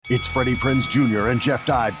It's Freddie Prinze Jr. and Jeff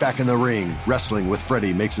Dye back in the ring. Wrestling with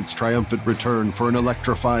Freddie makes its triumphant return for an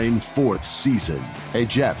electrifying 4th season. Hey,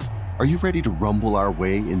 Jeff, are you ready to rumble our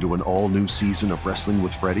way into an all-new season of Wrestling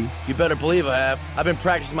with Freddie? You better believe I have. I've been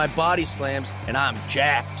practicing my body slams, and I'm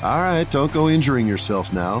jacked. All right, don't go injuring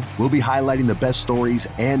yourself now. We'll be highlighting the best stories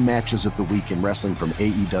and matches of the week in wrestling from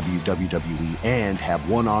AEW, WWE, and have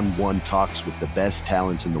one-on-one talks with the best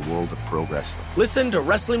talents in the world of pro wrestling. Listen to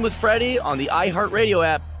Wrestling with Freddie on the iHeartRadio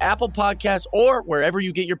app, Apple Podcasts, or wherever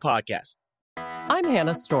you get your podcasts. I'm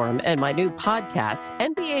Hannah Storm, and my new podcast,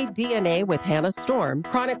 NBA DNA with Hannah Storm,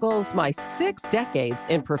 chronicles my 6 decades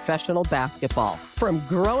in professional basketball. From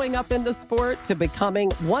growing up in the sport to becoming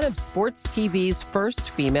one of sports TV's first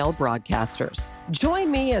female broadcasters.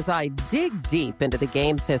 Join me as I dig deep into the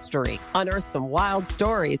game's history, unearth some wild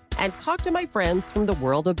stories, and talk to my friends from the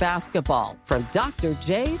world of basketball, from Dr.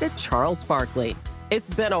 J to Charles Barkley. It's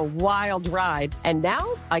been a wild ride, and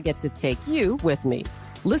now I get to take you with me.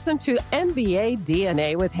 Listen to NBA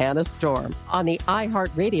DNA with Hannah Storm on the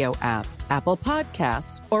iHeartRadio app, Apple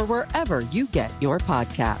Podcasts, or wherever you get your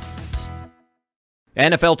podcasts.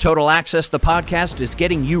 NFL Total Access, the podcast, is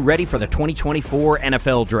getting you ready for the 2024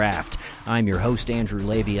 NFL Draft. I'm your host, Andrew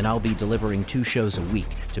Levy, and I'll be delivering 2 shows a week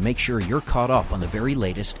to make sure you're caught up on the very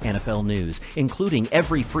latest NFL news, including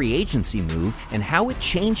every free agency move and how it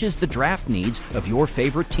changes the draft needs of your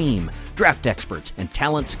favorite team. Draft experts and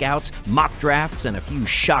talent scouts, mock drafts, and a few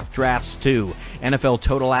shock drafts, too. NFL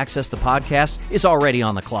Total Access, the podcast, is already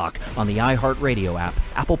on the clock on the iHeartRadio app,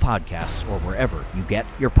 Apple Podcasts, or wherever you get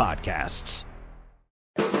your podcasts.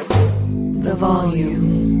 The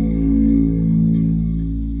volume.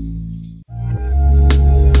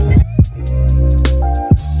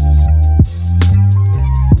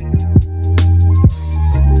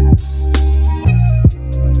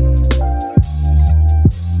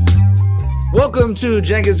 Welcome to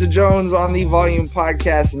Jenkins and Jonez on the Volume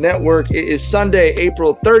Podcast Network. It is Sunday,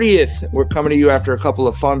 April 30th. We're coming to you after a couple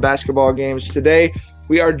of fun basketball games today.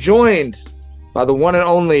 We are joined by the one and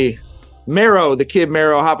only Mero, the Kid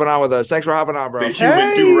Mero, hopping on with us. Thanks for hopping on, bro. The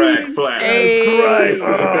human do-rag flag. Hey.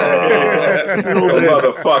 That's right.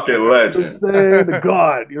 Motherfucking legend. The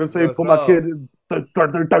God. You know what I'm saying? Put my kid in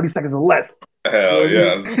 30 seconds or less. Hell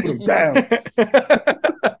yeah. Put him down.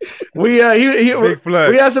 We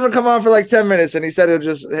asked him to come on for like 10 minutes, and he said he'll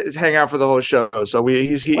just hang out for the whole show. So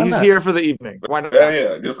he's here for the evening. Why not?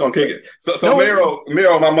 Yeah, just gonna kick it. So Mero,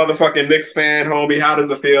 my motherfucking Knicks fan, homie, how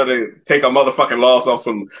does it feel to take a motherfucking loss off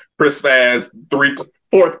some Chris fast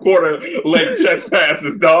fourth quarter late chest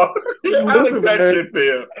passes, dog? How does that shit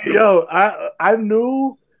feel? Yo, I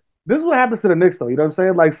knew this is what happens to the Knicks, though. You know what I'm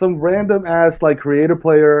saying? Like some random ass like creator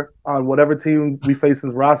player on whatever team we face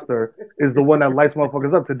his roster is the one that lights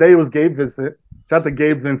motherfuckers up. Today it was Gabe Vincent. Shout out to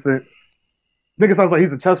Gabe Vincent. Nigga sounds like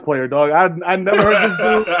he's a chess player, dog. I never heard this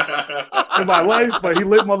dude in my life, but he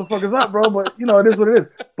lit motherfuckers up, bro. But you know, it is what it is.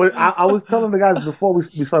 But I was telling the guys before we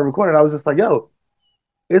started recording, I was just like, yo,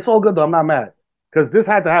 it's all good though. I'm not mad. Because this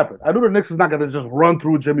had to happen. I knew the Knicks was not going to just run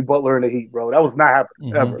through Jimmy Butler in the Heat, bro. That was not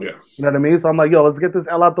happening, ever. Yeah. You know what I mean? So I'm like, yo, let's get this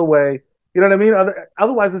L out the way. You know what I mean?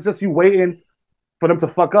 Otherwise, it's just you waiting for them to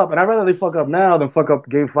fuck up. And I'd rather they fuck up now than fuck up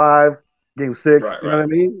Game 5, Game 6. Right, you know what I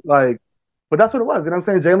mean? Like, but that's what it was. You know what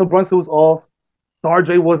I'm saying? Jalen Brunson was off.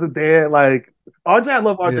 RJ wasn't there. Like, RJ, I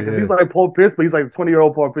love RJ because he's like Paul Pierce, but he's like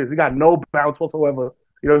 20-year-old Paul Pierce. He got no bounce whatsoever.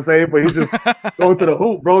 You know what I'm saying? But he's just going to the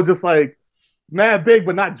hoop, bro. Just like, mad big,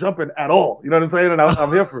 but not jumping at all. You know what I'm saying? And I'm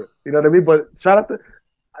here for it. You know what I mean? But shout out to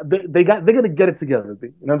they're gonna get it together. You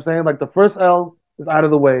know what I'm saying? Like the first L is out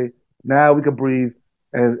of the way. Now we can breathe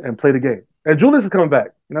and play the game. And Julius is coming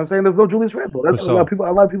back. You know what I'm saying? There's no Julius Randle. That's a lot of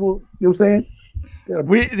people. You know what I'm saying?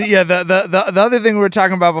 Yeah. The other thing we were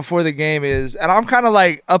talking about before the game is, and I'm kind of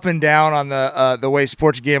like up and down on the way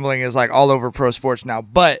sports gambling is like all over pro sports now,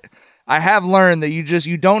 but I have learned that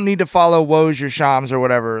you don't need to follow Woj or Shams or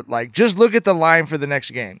whatever. Like, just look at the line for the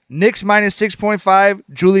next game. Knicks minus 6.5.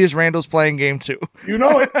 Julius Randle's playing game 2. You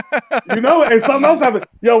know it. And something else happened.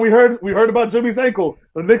 Yo, we heard about Jimmy's ankle.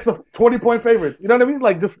 The Knicks are 20-point favorites. You know what I mean?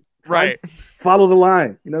 Like, just follow the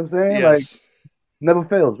line. You know what I'm saying? Yes. Like, never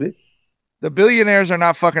fails, man. The billionaires are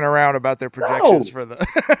not fucking around about their projections for the.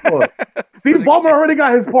 Steve Ballmer already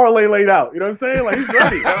got his parlay laid out. You know what I'm saying? Like, he's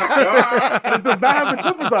ready. It does not have the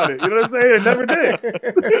clippers on it. You know what I'm saying? It never did.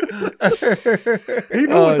 He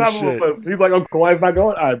knew what time it was. He's like, oh, Kawhi's not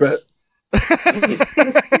going? I bet.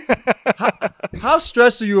 How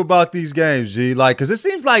stressed are you about these games, G? Like, because it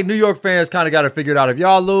seems like New York fans kind of got to figure it out. If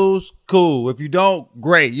y'all lose, cool. If you don't,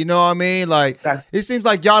 great. You know what I mean? Like, it seems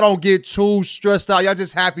like y'all don't get too stressed out. Y'all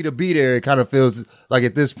just happy to be there. It kind of feels like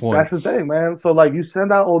at this point. That's the thing, man. So, like, you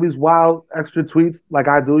send out all these wild extra tweets like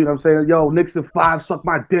I do, you know what I'm saying? Yo, Knicks in 5, suck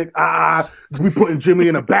my dick. We putting Jimmy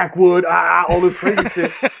in a backwood. All this crazy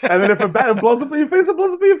shit. And then if it blows up in your face, it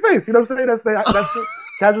blows up in your face. You know what I'm saying? That's the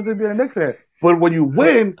casualty of being a Knicks fan. But when you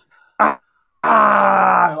win,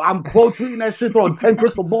 I'm quote tweeting that shit, throwing 10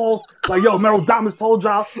 crystal balls. Like, yo, Mero Diamonds told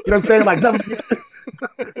y'all. You know what I'm saying? Like,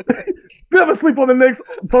 never sleep on the Knicks,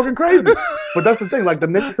 talking crazy. But that's the thing. Like, the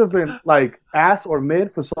Knicks have been, like, ass or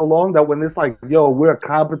mid for so long that when it's like, yo, we're a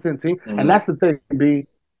competent team. And that's the thing, B.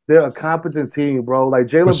 They're a competent team, bro. Like,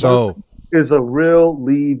 Jalen Brunson is a real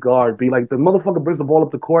lead guard, B. Like, the motherfucker brings the ball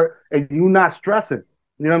up the court and you not stressing.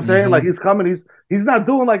 You know what I'm saying? Like, he's coming. He's not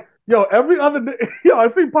doing, like, yo, every other day, yo, I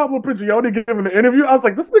see Pablo Prigioni giving an interview. I was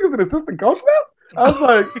like, this nigga's an assistant coach now? I was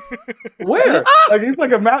like, where? Like, he's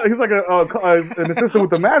like an assistant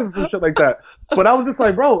with the Magic and shit like that. But I was just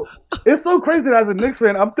like, bro, it's so crazy that as a Knicks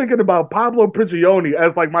fan, I'm thinking about Pablo Prigioni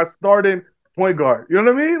as like my starting point guard. You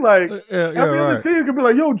know what I mean? Like, every other team could be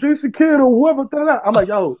like, yo, Jason Kidd or whoever. I'm like,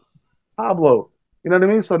 yo, Pablo. You know what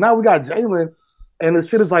I mean? So now we got Jalen, and the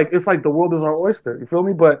shit is like, it's like the world is our oyster. You feel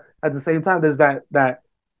me? But at the same time, there's that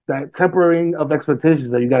tempering of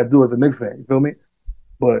expectations that you got to do as a Knicks fan. You feel me?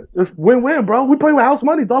 But it's win-win, bro. We play with house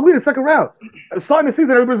money, dog. We in the second round. Starting the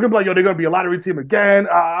season, everybody's going to be like, yo, they're going to be a lottery team again.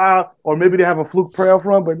 Or maybe they have a fluke playoff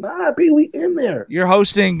run. But nah, B, we in there. You're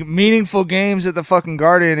hosting meaningful games at the fucking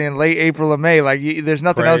Garden in late April and May. Like, there's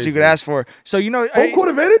nothing else you could ask for. So, you know. Home court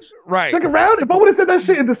advantage? Right. Second round? If I would have said that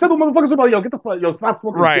shit in December, motherfuckers would be like, yo, get the fuck, yo, stop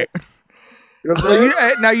smoking. Right. You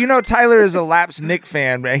know now you know Tyler is a lapsed Knick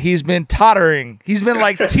fan, man. He's been tottering. He's been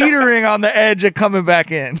like teetering on the edge of coming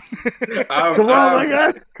back in. Come on, my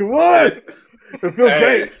guy. Come on. It feels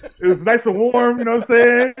great. It was nice and warm. You know what I'm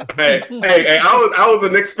saying? Hey! I was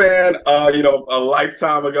a Knicks fan. You know, a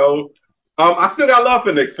lifetime ago. I still got love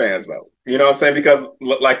for Knicks fans though. You know what I'm saying? Because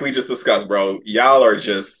like we just discussed, bro, y'all are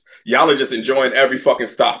just enjoying every fucking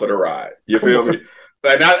stop of the ride. You feel me?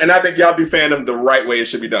 And I think y'all do fandom the right way it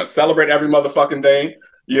should be done. Celebrate every motherfucking thing.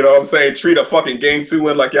 You know what I'm saying? Treat a fucking game 2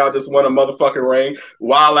 win like y'all just won a motherfucking ring.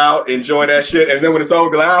 Wild out, enjoy that shit. And then when it's over,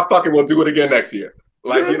 be like, fucking we'll do it again next year.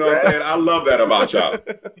 Like, you know what I'm saying? I love that about y'all.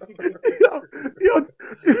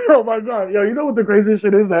 Oh my God. Yo, you know what the craziest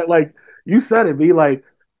shit is? That, like, you said it, B. Like,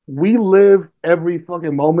 we live every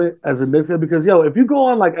fucking moment as a Knicks fan because, yo, if you go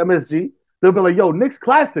on, like, MSG, they'll be like, yo, Knicks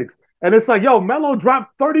Classics. And it's like, yo, Melo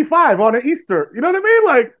dropped 35 on an Easter. You know what I mean?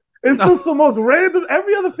 Like, it's just the most random.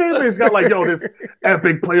 Every other fan base got like, yo, this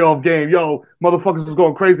epic playoff game. Yo, motherfuckers was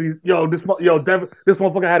going crazy. Yo, this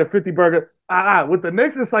motherfucker had a 50 burger. With the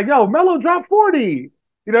Knicks, it's like, yo, Melo dropped 40.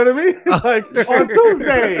 You know what I mean? Like, on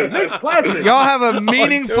Tuesday, Knicks Classic. Y'all have a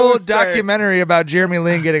meaningful documentary about Jeremy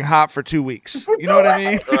Lin getting hot for 2 weeks. You know what I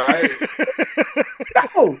mean? Right.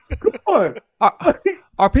 Yo, come on.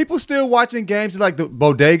 Are people still watching games in like the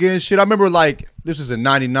bodega and shit? I remember like this was in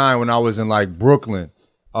 '99 when I was in like Brooklyn,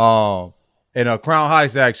 in Crown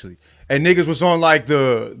Heights actually, and niggas was on like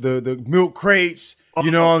the milk crates. You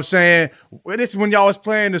know what I'm saying? This is when y'all was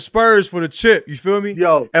playing the Spurs for the chip. You feel me?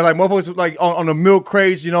 Yo. And like motherfuckers was like on the milk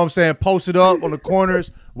crates. You know what I'm saying? Posted up on the corners,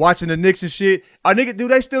 watching the Knicks and shit. Do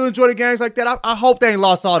they still enjoy the games like that? I hope they ain't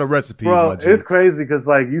lost all the recipes. Bro, it's crazy because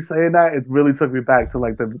like you saying that, it really took me back to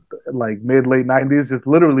like the mid-late 90s, just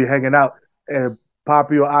literally hanging out. And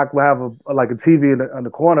Poppy or Ak will have a TV in the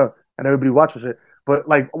corner and everybody watching shit. But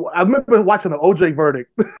like I remember watching the OJ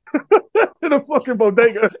verdict in a fucking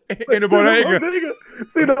bodega. In the bodega.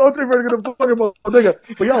 See the OJ verdict in the fucking bodega.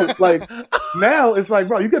 But yo, like now it's like,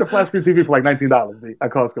 bro, you get a flat screen TV for like $19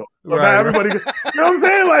 at Costco. So now everybody, you know what I'm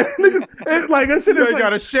saying? Like, niggas, it's like that shit is you like,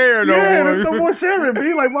 gotta share no more. more. There's no more sharing.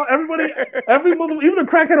 Be like, well, every mother, even a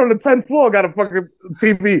crackhead on the 10th floor got a fucking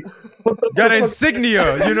TV. Got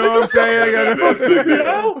insignia. You know what I'm saying?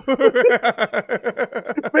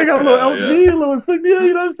 They got a little LG, a little insignia.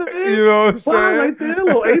 You know what I'm saying? You know what I'm saying? Right there, a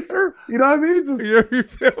little Acer. You know what I mean? Just you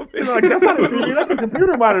feel me? Like that's not a TV. That's a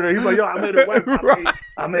computer monitor. He's like, yo, I made it work.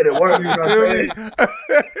 I made it work. You know what I'm saying?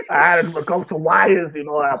 I had to come to wires. You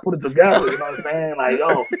know, I put it together. You know what I'm saying? Like,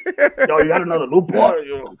 yo, you got another Newport.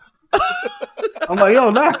 You know. I'm like, yo,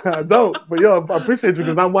 nah, I don't. But yo, I appreciate you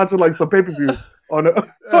because I'm watching like some pay-per-view on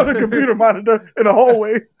the computer monitor in the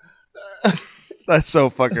hallway. That's so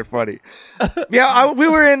fucking funny. Yeah, we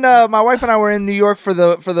were in. My wife and I were in New York for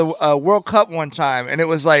the World Cup one time, and it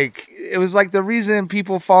was like it was like the reason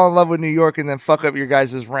people fall in love with New York and then fuck up your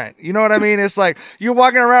guys' rent. You know what I mean? It's like you're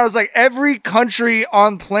walking around. It's like every country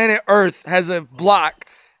on planet Earth has a block.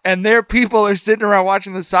 And their people are sitting around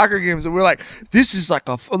watching the soccer games, and we're like, "This is like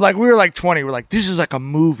we were like 20. We're like, this is like a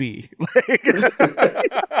movie."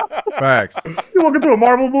 Facts. You walking through a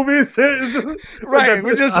Marvel movie and shit, right?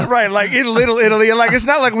 We're just right, like in Little Italy, and like it's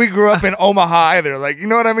not like we grew up in Omaha either. Like you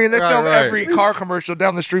know what I mean? They film every car commercial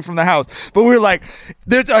down the street from the house, but we're like,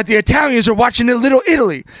 the Italians are watching in Little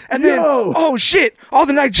Italy, and then oh shit, all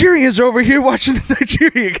the Nigerians are over here watching the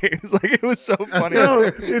Nigeria games. Like it was so funny.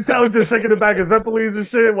 The Italians just shaking the back of Zeppelins and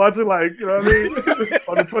shit. Watching like, you know what I mean,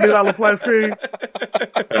 on the $20 flat screen.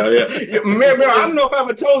 Man, I don't know if I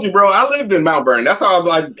ever told you, bro. I lived in Mount Vernon. That's how I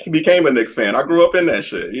like became a Knicks fan. I grew up in that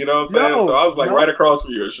shit. You know what I'm saying? So I was like right across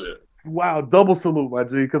from you and shit. Wow, double salute, my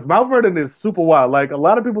G. Because Mount Vernon is super wild. Like a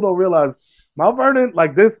lot of people don't realize Mount Vernon,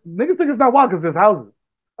 like this niggas think it's not wild because there's houses.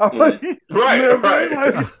 Like, right.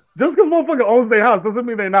 Like, just because motherfucker owns their house doesn't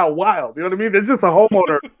mean they're not wild. You know what I mean? They're just a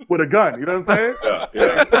homeowner with a gun. You know what I'm saying?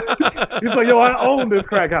 Yeah. He's like, yo, I own this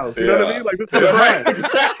crack house. You know what I mean? Like, this is right.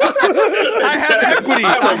 Exactly. I have equity.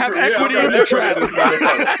 I have equity in the trap.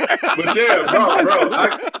 But yeah, bro,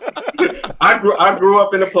 I grew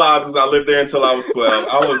up in the plazas. I lived there until I was 12.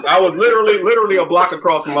 I was literally a block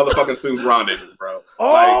across from motherfucking Sue's Rendezvous, bro.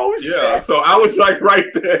 Oh, shit. Yeah, so I was like right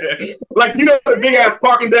there. Like, you know the big ass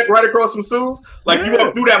parking deck right across from Sue's? Like, you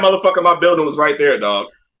walk through that motherfucker, my building was right there, dog.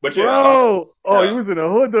 But yeah. Bro, you was in the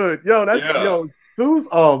hood. Yo, yo, Sue's.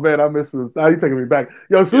 Oh man, I miss Sue's. Now you taking me back.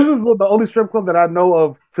 Yo, Sue's is the only strip club that I know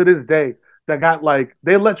of to this day that got like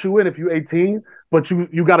they let you in if you're 18, but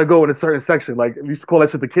you got to go in a certain section. Like we used to call that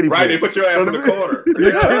shit the kiddie pool. Right, they put your ass in the corner.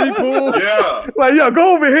 The kiddie pool. Yeah. Like yo,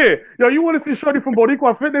 go over here. Yo, you want to see Shorty from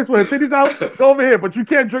Boricua Fitness with her titties out? Go over here, but you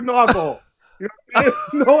can't drink no alcohol. You know,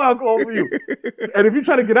 no alcohol for you. And if you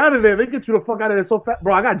try to get out of there, they get you the fuck out of there so fast.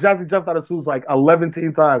 Bro, I got jumped out of Sue's like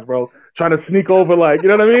 11 times, bro. Trying to sneak over, like, you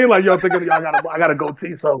know what I mean? Like, yo, thinking, yo, I gotta go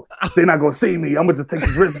tea, so they're not gonna see me. I'm gonna just take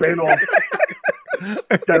this wristband off.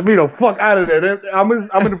 Got me the fuck out of there. I'm in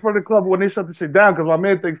the front of the club when they shut the shit down because my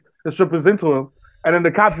man thinks the stripper's into him. And then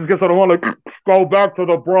the cops just gets on the horn like, go back to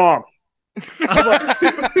the Bronx. Like,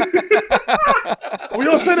 we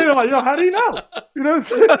all sitting there like, yo, how do you know? You know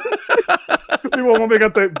what I'm saying? People when they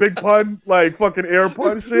got the big pun, like fucking air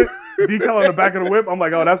pun shit, decal on the back of the whip. I'm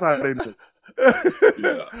like, oh, that's how they do it.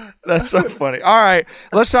 Yeah. That's so funny. All right,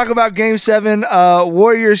 let's talk about Game 7.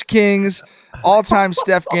 Warriors Kings, all-time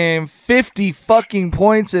Steph game. 50 fucking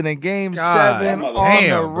points in a Game 7 on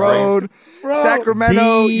the road. Bro.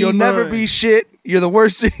 Sacramento, you'll never be shit. You're the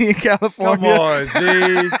worst city in California. Come on,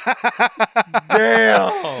 G.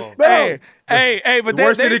 Damn. Hey, but the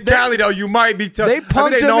worst city in Cali, though, you might be tough. They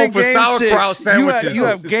pumped them in Game 6. Sandwiches. You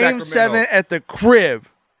have Game 7 at the crib.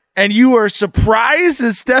 And you were surprised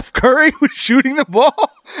that Steph Curry was shooting the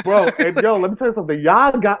ball? Bro, and yo, let me tell you something.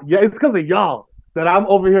 It's because of y'all that I'm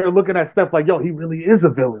over here looking at Steph like, yo, he really is a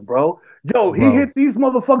villain, bro. Yo, he hit these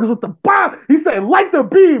motherfuckers with the bomb. He said, like the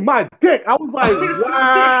beam, my dick. I was like,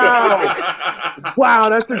 wow. Wow,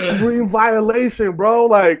 that's extreme violation, bro.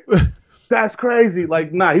 Like, that's crazy.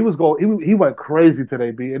 Like, nah, he went crazy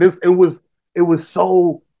today, B. And it was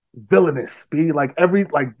so villainous, B. Like,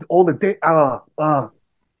 all the day,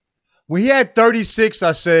 When he had 36,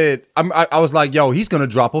 I said, I was like, yo, he's going to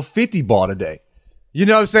drop a 50 ball today. You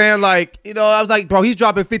know what I'm saying? Like, you know, I was like, bro, he's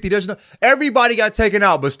dropping 50. Everybody got taken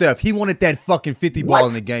out but Steph. He wanted that fucking 50 ball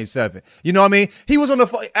in the Game 7. You know what I mean? He was on I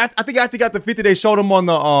think after he got the 50, they showed him on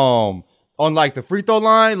the on like the free throw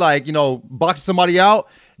line, like, you know, boxing somebody out.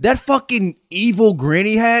 That fucking evil grin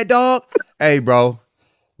he had, dog. Hey, bro,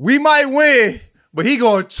 we might win, but he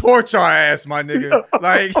gonna torch our ass, my nigga.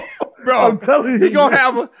 Like, bro, I'm telling you, he gonna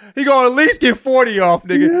at least get 40 off,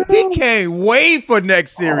 nigga. Yeah. He can't wait for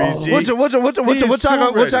next series. G. We'll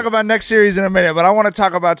talk about next series in a minute, but I want to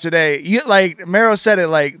talk about today. Like Mero said it,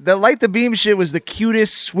 like the light the beam shit was the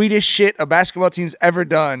cutest, sweetest shit a basketball team's ever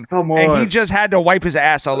done. Come on. And he just had to wipe his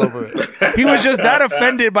ass all over it. He was just that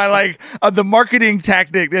offended by like the marketing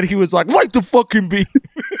tactic that he was like, light the fucking beam.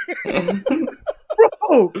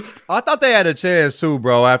 Bro. I thought they had a chance too,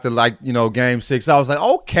 bro, after like, you know, Game 6. I was like,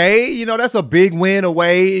 okay, you know, that's a big win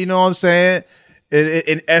away, you know what I'm saying?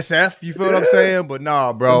 In SF, you feel what I'm saying? But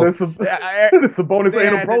nah, bro. It's a bonus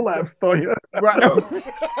anal prolapse for you. Right.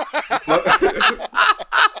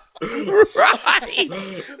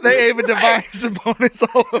 They even divide some bonus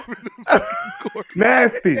all over the court.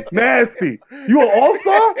 Nasty. You an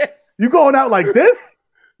all-star? You going out like this?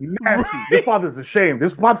 Nasty. This father's ashamed.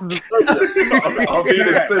 This father's I'll be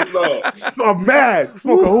this pissed off. I'm mad.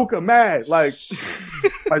 Smoke a hookah, mad. Like,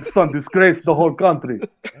 my son disgraced the whole country.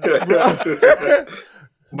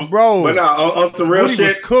 Bro, but now on some real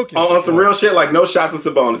shit, on some real shit, like no shots of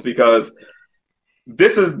Sabonis because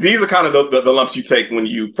these are kind of the lumps you take when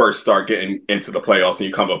you first start getting into the playoffs and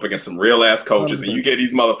you come up against some real ass coaches and you get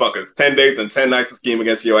these motherfuckers 10 days and 10 nights to scheme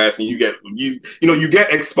against your ass and you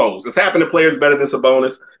get exposed. It's happened to players better than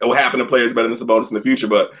Sabonis. It will happen to players better than Sabonis in the future.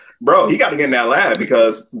 But bro, he got to get in that ladder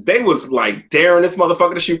because they was like daring this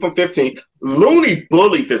motherfucker to shoot from 15. Looney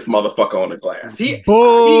bullied this motherfucker on the glass. He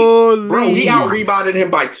out rebounded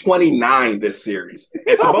him by 29 this series.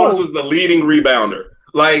 And Sabonis was the leading rebounder.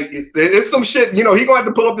 Like, it's some shit, he gonna have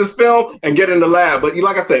to pull up this film and get in the lab. But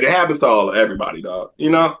like I said, it happens to everybody, dog.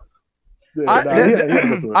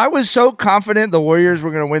 I was so confident the Warriors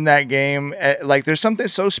were going to win that game. Like, there's something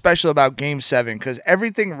so special about Game 7 because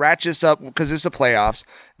everything ratchets up because it's the playoffs.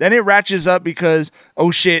 Then it ratchets up because,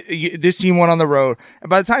 oh shit, this team won on the road. And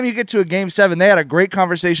by the time you get to a Game 7, they had a great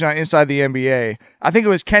conversation on Inside the NBA. I think it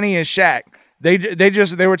was Kenny and Shaq. They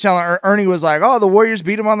were telling Ernie was like, oh, the Warriors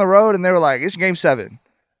beat them on the road, and they were like, it's Game 7.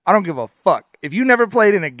 I don't give a fuck. If you never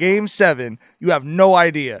played in a Game 7, you have no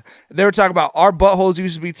idea. They were talking about our buttholes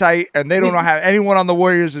used to be tight, and they don't have anyone on the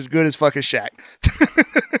Warriors as good as fucking Shaq.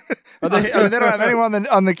 They don't have anyone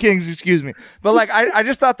on the Kings, excuse me. But like, I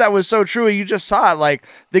just thought that was so true. You just saw it. Like,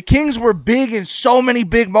 the Kings were big in so many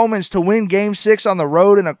big moments to win Game 6 on the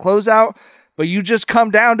road in a closeout, but you just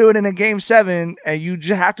come down to it in a Game 7, and you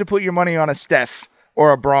just have to put your money on a Steph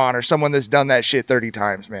or a Braun or someone that's done that shit 30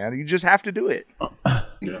 times, man. You just have to do it.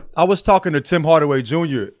 Yeah. I was talking to Tim Hardaway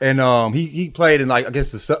Jr. and he played in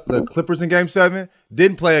against the Clippers in Game 7.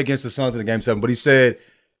 Didn't play against the Suns in Game 7, but he said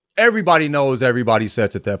everybody knows everybody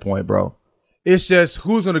sets at that point, bro. It's just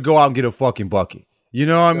who's gonna go out and get a fucking bucket. You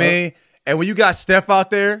know what I mean? And when you got Steph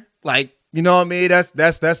out there, like, you know what I mean?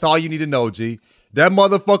 That's all you need to know, G. That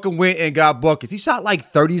motherfucker went and got buckets. He shot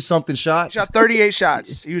like 30-something shots. He shot 38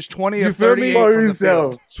 shots. He was 20 of 38 from the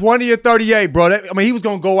field. 20 or 38, bro. He was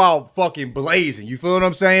going to go out fucking blazing. You feel what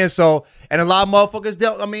I'm saying? So, and a lot of motherfuckers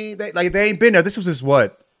they ain't been there. This was his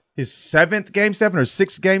 7th Game 7 or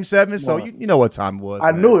 6th Game 7? So, you know what time it was.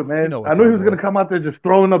 I knew it, man. I knew he was going to come out there just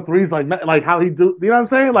throwing up threes like how he do. You know what I'm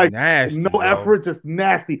saying? Like, nasty, no bro. Effort, just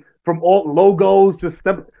nasty. From all logos, just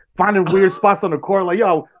finding weird spots on the court, like,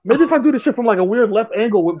 yo, maybe if I do this shit from like a weird left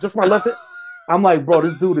angle with just my left hand, I'm like, bro,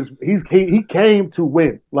 this dude he came to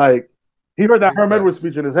win. Like, he heard that Herm Edwards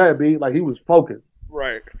speech in his head, B. Like, he was focused.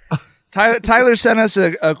 Right. Tyler sent us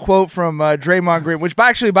a quote from Draymond Green, which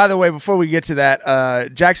by the way, before we get to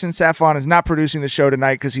that, Jackson Saffon is not producing the show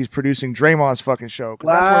tonight because he's producing Draymond's fucking show.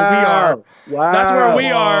 Wow. That's where we are. Wow. That's where we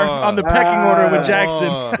are on the pecking order with Jackson.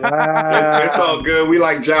 Wow. It's all good. We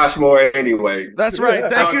like Josh more anyway. That's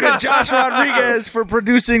right. Thank you to Josh Rodriguez for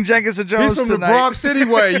producing Jenkins and Jonez. He's from tonight. the Bronx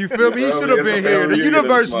anyway. You feel me? He should have been here. The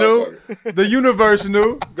universe knew. The universe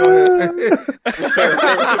knew. Go ahead.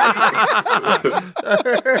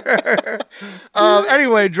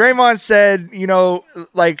 Anyway, Draymond said,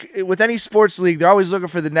 like with any sports league, they're always looking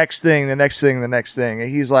for the next thing. And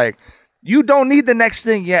he's like, you don't need the next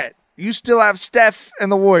thing yet. You still have Steph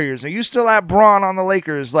and the Warriors, and you still have Braun on the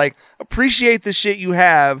Lakers. Like, appreciate the shit you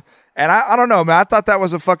have. And I don't know, man. I thought that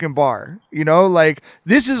was a fucking bar. Like,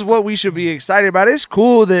 this is what we should be excited about. It's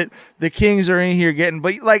cool that the Kings are in here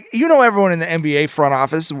but like, everyone in the NBA front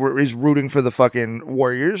office is rooting for the fucking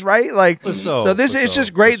Warriors, right? Like, it's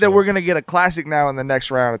just great that we're gonna get a classic now in the next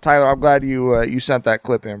round. Tyler, I'm glad you sent that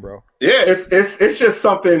clip in, bro. Yeah, it's just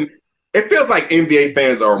something. It feels like NBA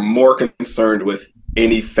fans are more concerned with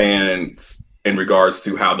any fans in regards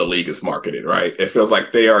to how the league is marketed, right? It feels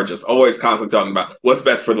like they are just always constantly talking about what's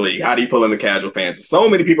best for the league. How do you pull in the casual fans? So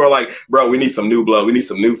many people are like, bro, we need some new blood. We need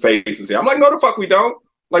some new faces here. I'm like, no, the fuck we don't.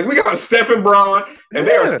 Like, we got Steph and Braun, and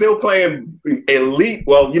they are still playing elite.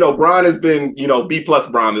 Well, Braun has been, B+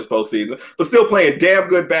 Braun this postseason, but still playing damn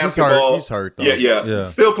good basketball. He's hurt though. Yeah.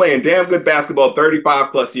 Still playing damn good basketball,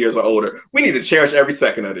 35 plus years or older. We need to cherish every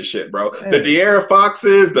second of this shit, bro. The De'Aaron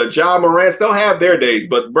Foxes, the John Morants, they'll have their days,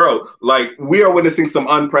 but bro, like, we are witnessing some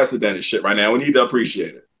unprecedented shit right now. We need to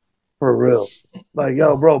appreciate it. For real. Like,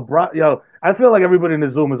 I feel like everybody in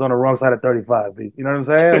the Zoom is on the wrong side of 35, B. You know what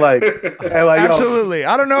I'm saying? Like, absolutely.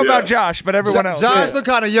 I don't know about Josh, but everyone else. Josh look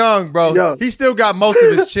kind of young, bro. Yo. He still got most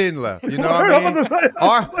of his chin left. You know what I mean?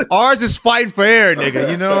 Ours is fighting for air, nigga.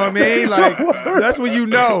 You know what I mean? Like, that's what you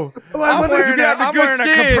know. I'm wearing a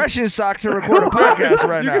compression sock to record a podcast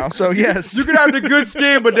right now. So, yes. You can have the good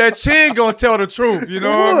skin, but that chin gonna tell the truth. You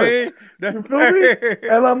know what I mean? You feel me?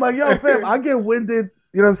 And I'm like, yo, fam, I get winded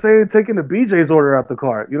You know what I'm saying? Taking the BJ's order out the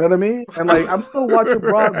cart. You know what I mean? And like, I'm still watching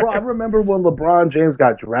LeBron. Bro, I remember when LeBron James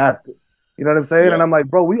got drafted. You know what I'm saying? Yeah. And I'm like,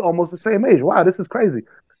 bro, we almost the same age. Wow, this is crazy.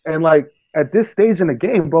 And like, at this stage in the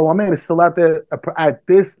game, bro, my man is still out there at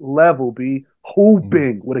this level, be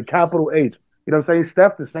hooping with a capital H. You know what I'm saying?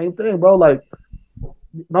 Steph, the same thing, bro. Like,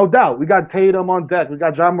 no doubt. We got Tatum on deck. We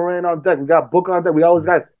got John Moran on deck. We got Booker on deck. We always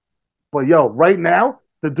got. But yo, right now,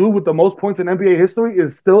 the dude with the most points in NBA history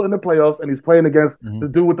is still in the playoffs, and he's playing against the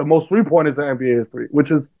dude with the most 3-pointers in NBA history,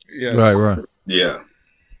 which is right. Yeah.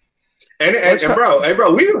 And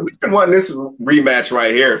bro, we've been wanting this rematch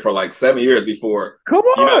right here for like 7 years before. Come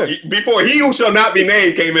on, before he who shall not be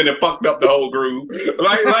named came in and fucked up the whole groove.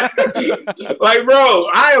 Like, bro,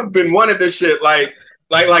 I have been wanting this shit. Like,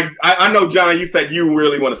 I know, John, you said you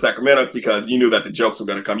really want Sacramento because you knew that the jokes were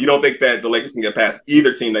going to come. You don't think that the Lakers can get past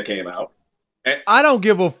either team that came out. I don't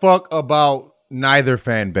give a fuck about neither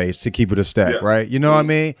fan base, to keep it a stack, right? You know what I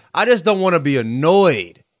mean? I just don't want to be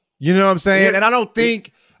annoyed. You know what I'm saying? And I don't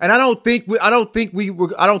think we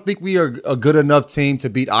are a good enough team to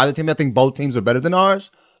beat either team. I think both teams are better than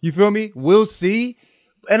ours. You feel me? We'll see.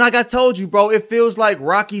 And like I told you, bro, it feels like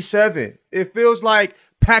Rocky 7. It feels like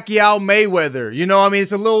Pacquiao Mayweather. You know what I mean?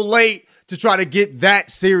 It's a little late to try to get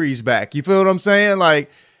that series back. You feel what I'm saying?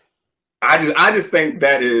 Like, I just think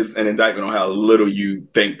that is an indictment on how little you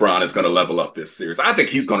think Bron is going to level up this series. I think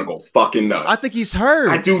he's going to go fucking nuts. I think he's hurt.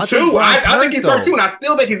 I do too. I think he's hurt too, and I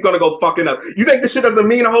still think he's going to go fucking nuts. You think this shit doesn't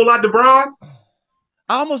mean a whole lot to Bron?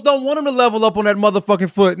 I almost don't want him to level up on that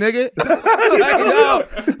motherfucking foot, nigga.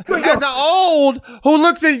 As an old who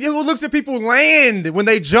looks at people land when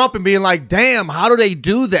they jump and being like, damn, how do they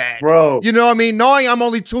do that? Bro. You know what I mean? Knowing I'm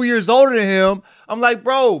only 2 years older than him, I'm like,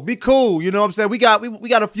 bro, be cool. You know what I'm saying? We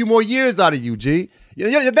got a few more years out of you, G.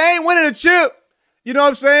 You know, they ain't winning a chip. You know what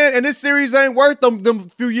I'm saying? And this series ain't worth them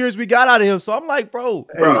few years we got out of him. So I'm like, bro,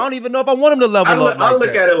 I don't even know if I want him to level up. I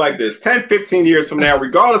look at it like this. 10, 15 years from now,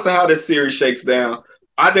 regardless of how this series shakes down,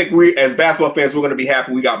 I think we, as basketball fans, we're going to be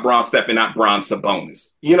happy we got Bron stepping, not Bron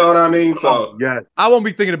Sabonis. You know what I mean? So I won't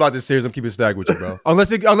be thinking about this series. I'm keeping it stacked with you, bro.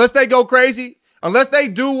 Unless they go crazy, unless they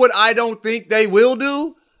do what I don't think they will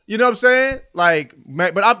do. You know what I'm saying? Like,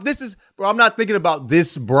 man, but I'm not thinking about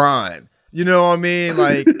this Bron. You know what I mean?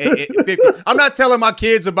 Like, I'm not telling my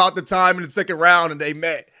kids about the time in the second round and they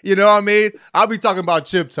met. You know what I mean? I'll be talking about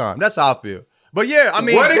chip time. That's how I feel. But yeah, I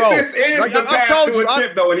mean, what if this is the path to a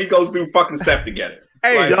chip though, and he goes through fucking step to get it?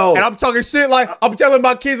 Hey, and I'm talking shit like I'm telling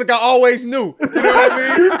my kids like I always knew. You know what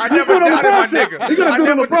I mean? I never doubted my nigga.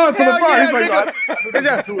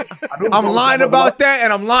 I'm lying about that,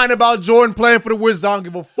 and I'm lying about Jordan playing for the Wizards. I don't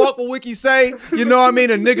give a fuck what Wiki say. You know what I mean?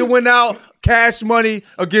 A nigga went out, cash money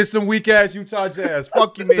against some weak ass Utah Jazz.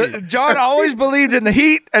 Fuck you, man. John always believed in the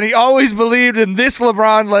Heat, and he always believed in this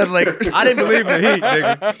LeBron-led Lakers. I didn't believe in the Heat,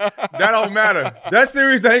 nigga. That don't matter. That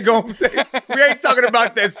series ain't going. We ain't talking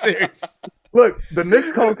about that series. Look, the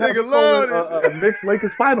Knicks coach has a Knicks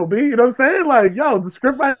Lakers final, B. You know what I'm saying? Like, yo, the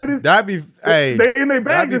script writers. That'd be, hey, they in their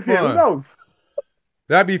bag this year. Who knows?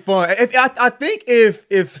 That'd be fun. I think if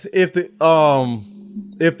the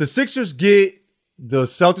Sixers get the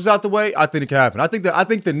Celtics out the way, I think it can happen. I think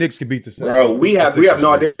the Knicks can beat the Celtics. Bro, we have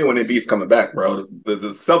no idea when Embiid's coming back, bro. The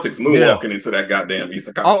Celtics moonwalking into that goddamn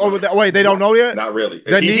Eastern Conference. Wait, they don't know yet? Not really.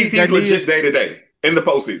 He's legit day to day in the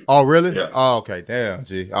postseason. Oh, really? Yeah. Oh, okay. Damn,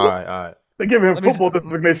 G. All right. They give him football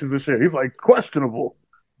designations this year. He's like questionable.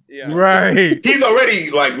 Yeah. Right. He's already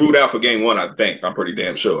like ruled out for game one, I think. I'm pretty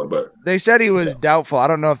damn sure. But they said he was doubtful. I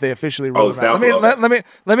don't know if they officially ruled him out. Doubtful.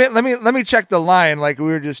 Let me check the line like we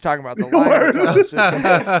were just talking about. The line.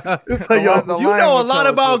 You know a lot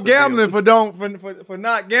about gambling for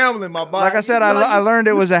not gambling, my boy. Like I said, I learned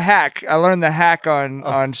it was a hack. I learned the hack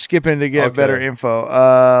on skipping to get better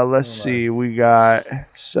info. Let's see. We got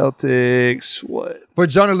Celtics. What? For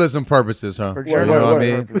journalism purposes, huh? For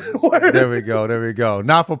journalism purposes. There we go.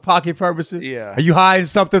 Not for pocket purposes? Yeah. Are you hiding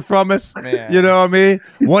something from us? Man. You know what I mean?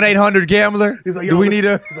 1-800-GAMBLER? Like, do we need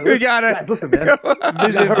a... we got it. Listen, man.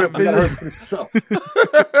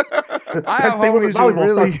 I have homies who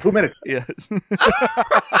really... 2 minutes. Yes.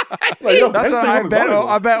 That's what I bet.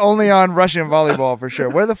 I bet only on Russian volleyball for sure.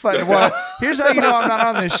 Where the fuck... Well, here's how you know I'm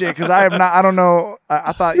not on this shit, because I don't know.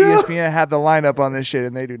 I thought ESPN had the lineup on this shit,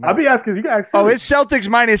 and they do not. I'll be asking. You guys. Oh, it's Celtics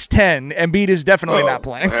 -10. Embiid is definitely not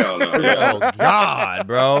playing. Hell no. Oh, God,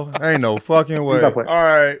 bro. Ain't no fucking way. All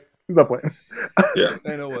right. He's not playing. Yeah.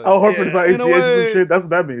 Ain't no way. Oh, Horford's about ACH and shit. That's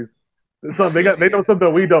what that means. They know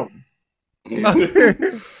something we don't.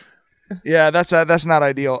 Yeah, that's not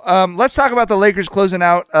ideal. Let's talk about the Lakers closing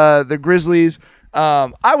out the Grizzlies.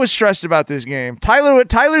 I was stressed about this game.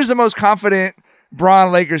 Tyler's the most confident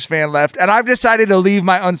Bron Lakers fan left, and I've decided to leave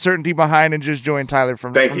my uncertainty behind and just join Tyler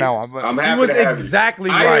from now on. But I'm happy he was to have exactly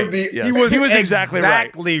you. right. He was exactly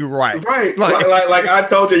right. Right. Like I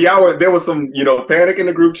told you, there was some, panic in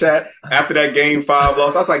the group chat after that game 5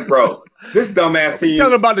 loss. I was like, bro, this dumbass team. Tell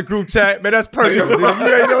him about the group chat, man. That's personal. Dude.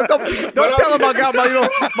 Don't tell him I got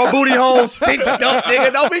my booty hole cinched up,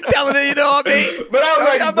 nigga. Don't be telling it, you know what I mean? But I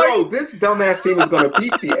was like, bro, this dumbass team is going to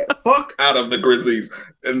beat the fuck out of the Grizzlies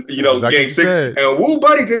in, game 6. And woo,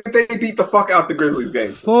 buddy, did they beat the fuck out the Grizzlies game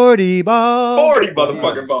 6. 40 balls. 40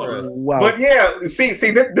 motherfucking balls. Wow. But yeah, see,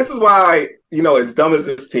 this is why, as dumb as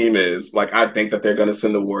this team is, like, I think that they're going to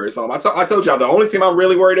send the Warriors home. I told y'all, the only team I'm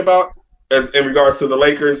really worried about as in regards to the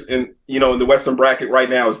Lakers in the Western bracket right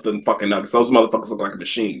now is the fucking Nuggets. Those motherfuckers look like a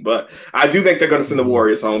machine. But I do think they're going to send the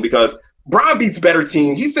Warriors home because Bron beats better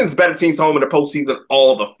teams. He sends better teams home in the postseason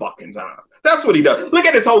all the fucking time. That's what he does. Look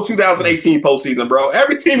at his whole 2018 postseason, bro.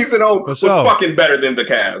 Every team he sent home was fucking better than the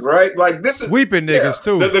Cavs, right? Like this is sweeping niggas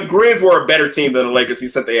too. The Grizz were a better team than the Lakers. He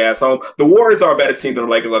sent their ass home. The Warriors are a better team than the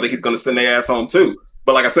Lakers. I think he's going to send their ass home too.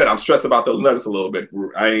 But like I said, I'm stressed about those Nuggets a little bit.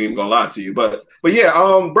 I ain't even gonna lie to you, but yeah,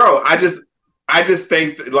 bro, I just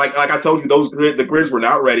think like I told you, the Grizz were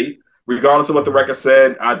not ready. Regardless of what the record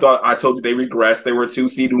said, I told you they regressed. They were a 2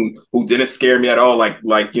 seed who didn't scare me at all, like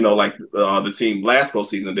the team last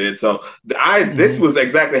postseason did. So this was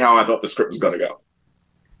exactly how I thought the script was going to go.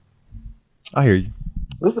 I hear you.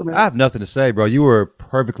 Listen, man. I have nothing to say, bro. You were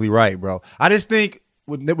perfectly right, bro. I just think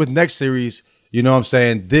with next series, you know what I'm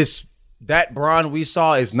saying, that Bron we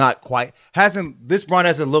saw is not quite this Bron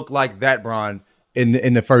hasn't looked like that Bron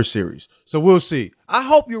in the first series. So we'll see. I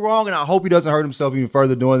hope you're wrong, and I hope he doesn't hurt himself even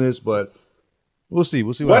further doing this, but we'll see.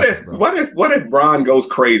 We'll see what happens, bro. What if Bron goes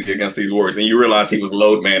crazy against these Warriors and you realize he was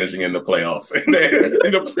load managing in the playoffs in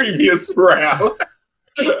the previous round?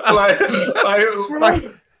 I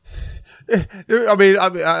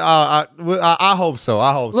hope so.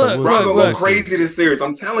 Bron gonna go crazy this series.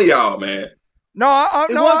 I'm telling y'all, man.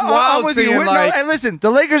 I'm with you. And listen, the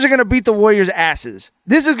Lakers are going to beat the Warriors' asses.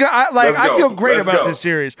 This is I feel great about this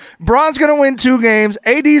series. Bron's going to win 2 games.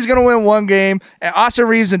 AD's going to win 1 game, and Austin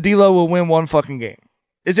Reeves and D'Lo will win 1 fucking game.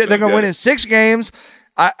 They're going to win in 6 games.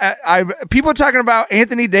 People are talking about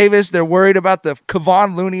Anthony Davis. They're worried about the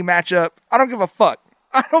Kevon Looney matchup. I don't give a fuck.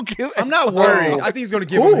 I'm not worried. I think he's going to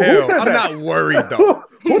give him hell. I'm not worried though.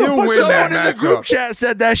 He'll win that matchup. Someone in the group chat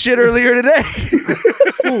said that shit earlier today.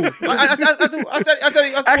 I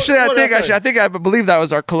think I believe that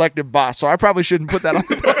was our collective boss, so I probably shouldn't put that on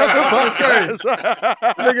the podcast.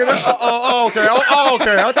 Okay.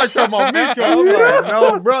 I thought you were talking about Miko. I'm like,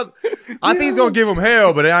 no, brother. I think he's gonna give him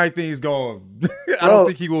hell, but I think he's going. I don't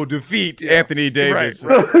think he will defeat Anthony Davis.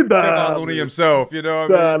 Only himself. You know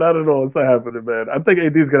what I mean? Not at all. It's not happening, man. I think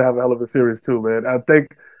AD's gonna have a hell of a series too, man. I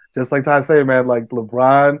think just like Ty said, man, like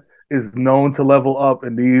LeBron is known to level up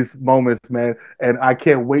in these moments, man. And I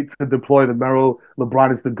can't wait to deploy the Mero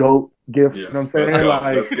LeBron is the GOAT gift. Yes, you know what I'm saying?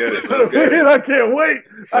 let's get it. I can't wait.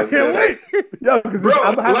 I can't wait. Yo,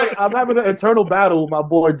 I'm having an eternal battle with my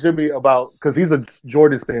boy Jimmy about, because he's a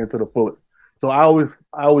Jordan fan to the fullest. So I always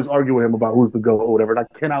argue with him about who's the GOAT or whatever. And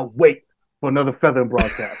I cannot wait for another feather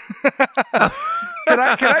broadcast.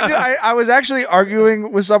 I was actually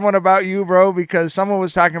arguing with someone about you, bro, because someone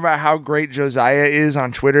was talking about how great Josiah is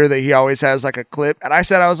on Twitter, that he always has like a clip. And I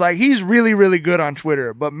said, I was like, he's really, really good on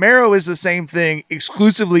Twitter. But Mero is the same thing,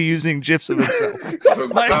 exclusively using GIFs of himself. Bro.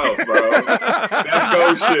 That's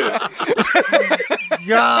gold shit.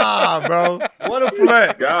 God, bro. What a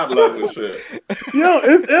flex. God love this shit. Yo,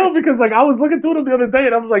 it's ill because like I was looking through them the other day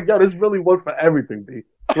and I was like, yo, this really worked for everything, D.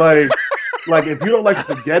 Like if you don't like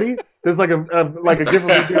spaghetti, there's like a gift of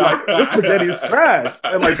me being like, this spaghetti is trash,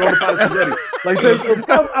 and like throwing a pot of spaghetti. Like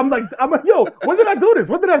I'm like, yo, when did I do this?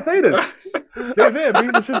 When did I say this? They're there.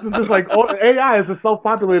 Being the shit is just like AI is a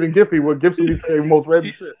self-populating Giphy where Gibson be saying most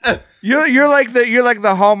random shit. You're like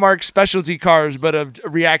the Hallmark specialty cars, but of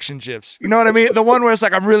reaction GIFs. You know what I mean? The one where it's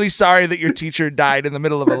like, I'm really sorry that your teacher died in the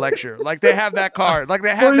middle of a lecture. Like they have that card. Like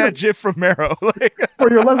they have that GIF from Mero. For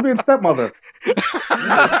your lesbian stepmother.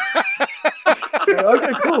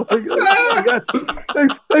 Okay, cool.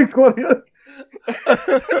 Thanks, Claudia.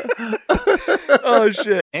 Oh,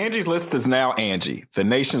 shit. Angie's List is now Angie, the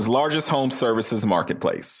nation's largest home services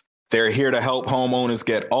marketplace. They're here to help homeowners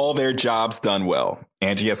get all their jobs done well.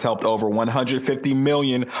 Angie has helped over 150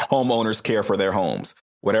 million homeowners care for their homes.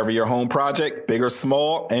 Whatever your home project, big or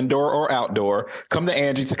small, indoor or outdoor, come to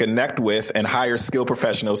Angie to connect with and hire skilled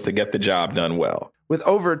professionals to get the job done well. With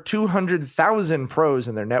over 200,000 pros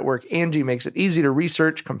in their network, Angie makes it easy to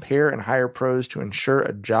research, compare, and hire pros to ensure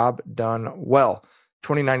a job done well.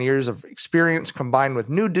 29 years of experience combined with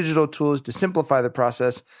new digital tools to simplify the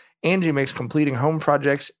process, Angie makes completing home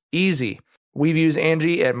projects easy. We've used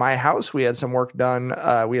Angie at my house. We had some work done.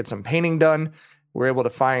 We had some painting done. We were able to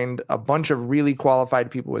find a bunch of really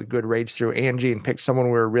qualified people with good rates through Angie and pick someone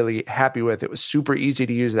we were really happy with. It was super easy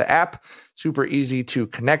to use the app, super easy to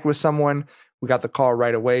connect with someone. We got the call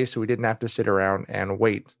right away, so we didn't have to sit around and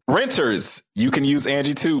wait. Renters, you can use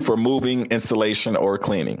Angie too for moving, installation, or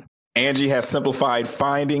cleaning. Angie has simplified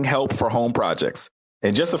finding help for home projects.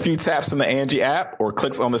 In just a few taps in the Angie app or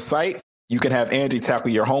clicks on the site, you can have Angie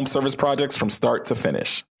tackle your home service projects from start to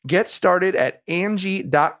finish. Get started at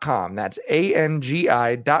Angie.com. That's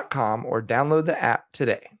ANGI.com, or download the app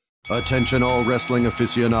today. Attention all wrestling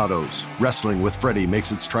aficionados. Wrestling with Freddie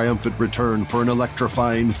makes its triumphant return for an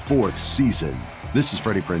electrifying 4th season. This is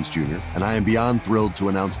Freddie Prinze Jr., and I am beyond thrilled to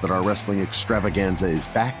announce that our wrestling extravaganza is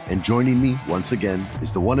back, and joining me once again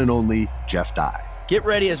is the one and only Jeff Dye. Get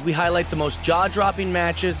ready as we highlight the most jaw-dropping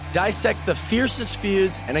matches, dissect the fiercest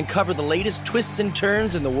feuds, and uncover the latest twists and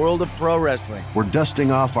turns in the world of pro wrestling. We're dusting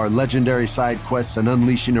off our legendary side quests and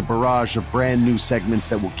unleashing a barrage of brand new segments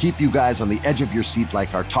that will keep you guys on the edge of your seat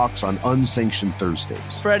like our talks on Unsanctioned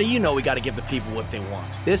Thursdays. Freddie, you know we got to give the people what they want.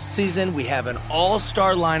 This season, we have an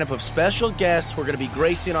all-star lineup of special guests who are going to be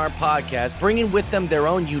gracing our podcast, bringing with them their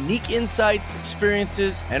own unique insights,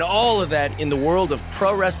 experiences, and all of that in the world of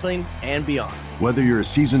pro wrestling and beyond. Whether you're a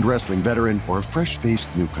seasoned wrestling veteran or a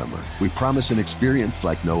fresh-faced newcomer, we promise an experience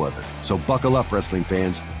like no other. So buckle up, wrestling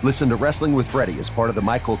fans. Listen to Wrestling with Freddie as part of the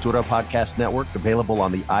My Cultura Podcast Network, available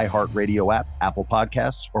on the iHeartRadio app, Apple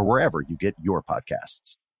Podcasts, or wherever you get your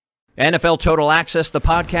podcasts. NFL Total Access, the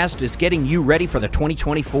podcast, is getting you ready for the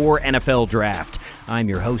 2024 NFL Draft. I'm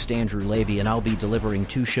your host, Andrew Levy, and I'll be delivering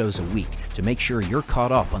 2 shows a week to make sure you're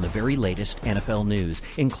caught up on the very latest NFL news,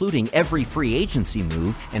 including every free agency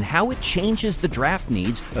move and how it changes the draft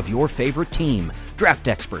needs of your favorite team. Draft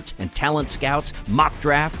experts and talent scouts, mock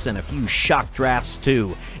drafts, and a few shock drafts,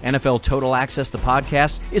 too. NFL Total Access, the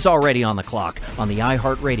podcast, is already on the clock on the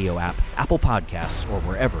iHeartRadio app, Apple Podcasts, or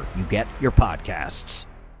wherever you get your podcasts.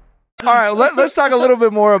 All right, let's talk a little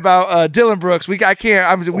bit more about Dylan Brooks. We just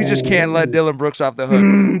can't let Dylan Brooks off the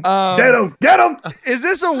hook. Get him! Is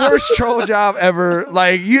this the worst troll job ever?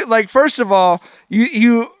 First of all,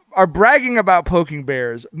 you are bragging about poking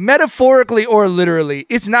bears, metaphorically or literally.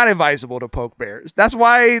 It's not advisable to poke bears. That's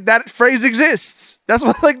why that phrase exists. That's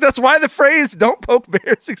why the phrase "don't poke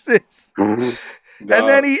bears" exists. No.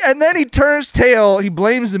 And then he turns tail. He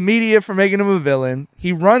blames the media for making him a villain.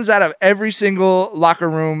 He runs out of every single locker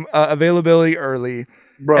room availability early.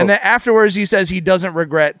 Bro. And then afterwards he says he doesn't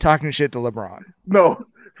regret talking shit to LeBron. No.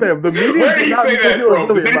 Fam, the media. Where did he say that, bro?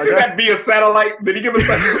 Did he say that via satellite? Did he give us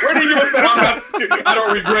that? Where did he give us that? I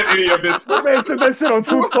don't regret any of this. My man said that shit on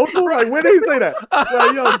Truth Social. Like, where did he say that?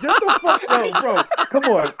 Like, yo, get the fuck, bro. Come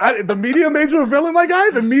on. The media made you a villain, my guy.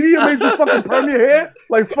 The media made you fucking perm your hair,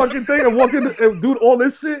 like fucking thing, and walk in and do all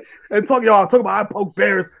this shit and talk. Yo, I'm talking about I poke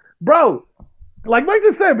bears, bro. Like Mike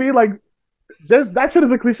just said, be like, that shit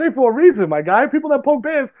is a cliche for a reason, my guy. People that poke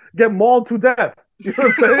bears get mauled to death. You know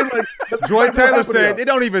what I'm saying? Like, Joy Taylor said it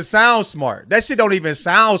don't even sound smart. That shit don't even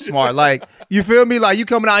sound smart. Like, you feel me? Like, you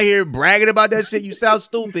coming out here bragging about that shit, you sound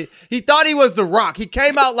stupid. He thought he was The Rock. He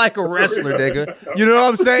came out like a wrestler, nigga. You know what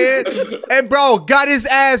I'm saying? And bro, got his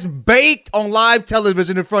ass baked on live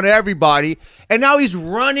television in front of everybody. And now he's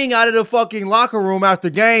running out of the fucking locker room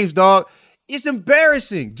after games, dog. It's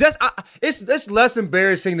embarrassing. It's less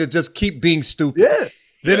embarrassing to just keep being stupid. Yeah.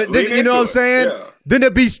 Then you know what I'm saying? Yeah. Then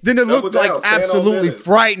it looked like absolutely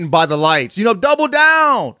frightened by the lights. You know, double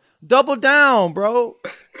down, bro.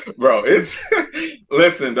 Bro,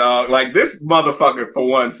 listen, dog. Like, this motherfucker, for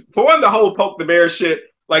one, the whole poke the bear shit.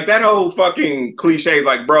 Like, that whole fucking cliche is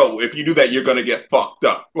like, bro, if you do that, you're gonna get fucked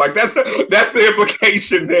up. Like, that's the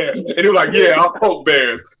implication there. And he was like, yeah, I'll poke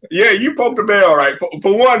bears. Yeah, you poked a bear, all right.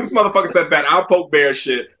 For one, this motherfucker said that I'll poke bear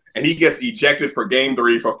shit, and he gets ejected for game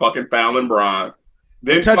 3 for fucking fouling Bron.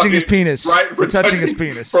 Then touching his penis. Right, for touching his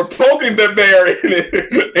penis. For poking the bear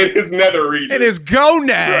in his nether region. In his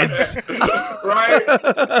gonads. Right?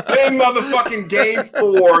 Then motherfucking game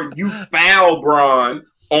 4, you foul Bron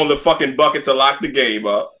on the fucking bucket to lock the game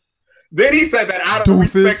up. Then he said that I don't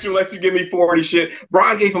respect you unless you give me 40 shit.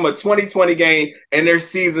 Bron gave him a 20-20 game, and their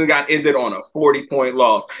season got ended on a 40-point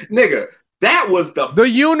loss. Nigga, that was the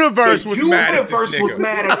universe was mad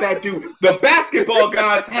at that dude. The basketball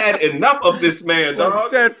gods had enough of this man, dog.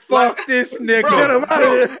 Said, fuck this nigga.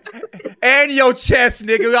 Bro. And your chest,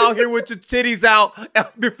 nigga, out here with your titties out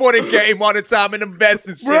before the game all the time and the best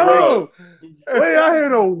and shit. Bro. Wait, I hear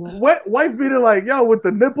the white beater like, yo, with the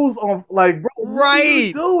nipples on, like, bro, what are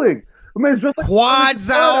you doing? I mean, it's just like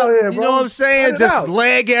quads out. Here, you know what I'm saying? Just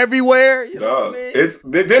leg everywhere. You know what I mean?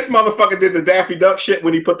 This motherfucker did the Daffy Duck shit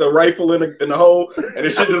when he put the rifle in the hole, and the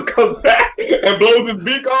shit just comes back and blows his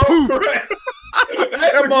beak off.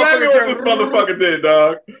 That's exactly what this motherfucker did,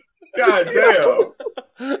 dog. God damn.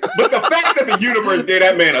 But the fact that the universe gave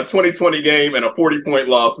that man a 2020 game and a 40-point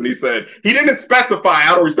loss when he said, he didn't specify,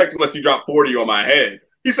 I don't respect you unless you drop 40 on my head.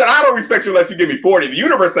 He said, I don't respect you unless you give me 40. The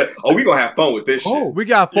universe said, oh, we gonna have fun with this shit. We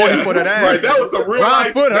got 40 for that ass. Right, that was some real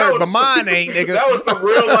life. Foot hurt, but mine ain't, nigga. That was some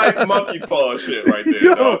real life monkey paw shit right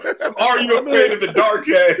there, dog. Some Are You Afraid of the Dark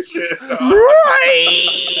ass shit, dog. Right.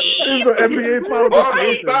 NBA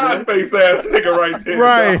Finals. Face ass nigga right there.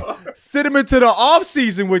 Right. Dog. Send him into the off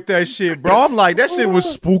season with that shit, bro. I'm like, that shit was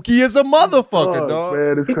spooky as a motherfucker, dog.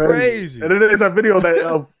 Man, it's crazy. And then there's that video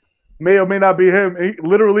that may or may not be him,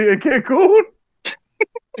 literally in Cancun.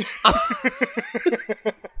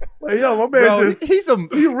 Like, yo, my man, bro,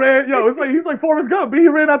 he ran. Yo, it's like he's like Forrest Gump. He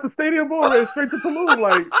ran out the stadium and ran straight to Tulum.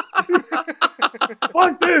 Like,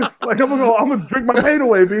 fuck this. Like, I'm gonna drink my pain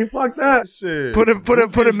away, B. Fuck that. Shit.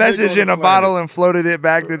 Put a message in a bottle and floated it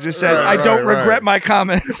back that just says, "I don't regret my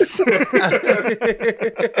comments."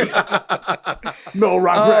 No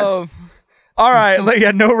regrets. All right,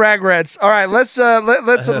 yeah, no regrets. All right, let's. I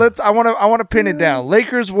want to pin it down.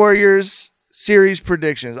 Lakers Warriors series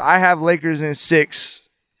predictions. I have Lakers in 6.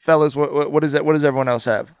 Fellas, what does everyone else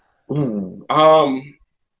have? I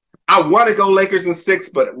want to go Lakers in 6,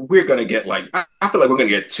 but we're gonna get I feel like we're gonna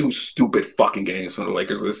get 2 stupid fucking games from the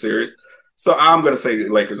Lakers in this series. So I'm gonna say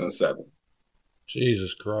Lakers in 7.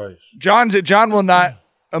 Jesus Christ. John will not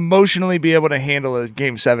emotionally be able to handle a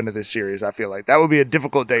game 7 of this series. I feel like that would be a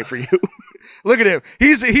difficult day for you. Look at him.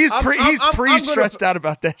 He's stressed out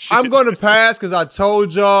about that shit. I'm gonna pass because I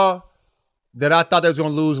told y'all that I thought they was gonna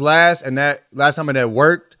lose last, and that last time that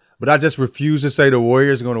worked. But I just refuse to say the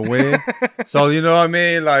Warriors are gonna win. So you know what I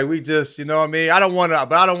mean? Like we just, you know what I mean? I don't want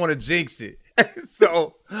to jinx it.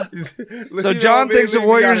 So John thinks the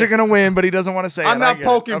Warriors are gonna win, but he doesn't want to say it. I'm not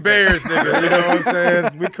poking bears, nigga. You know what I'm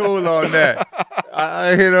saying? We cool on that.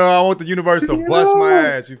 I want the universe to bust my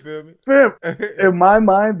ass. You feel me? Fam, in my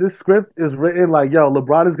mind, this script is written like, yo,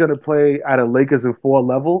 LeBron is gonna play at a Lakers in 4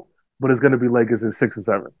 level, but it's gonna be Lakers in 6 and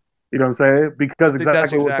 7. You know what I'm saying? Because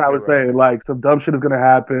exactly what I was saying. Like, some dumb shit is going to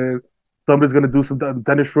happen. Somebody's going to do some dumb.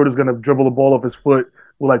 Dennis Schroeder's going to dribble the ball off his foot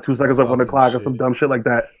with like 2 seconds left on the clock or some dumb shit like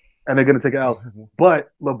that. And they're going to take it out.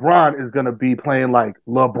 But LeBron is going to be playing like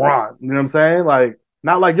LeBron. You know what I'm saying? Like,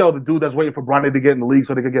 not like, yo, the dude that's waiting for Bronny to get in the league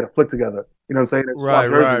so they could get a flick together. You know what I'm saying? Right.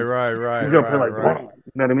 He's going to play like LeBron.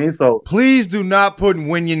 You know what I mean? So please do not put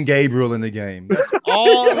Winyan Gabriel in the game. That's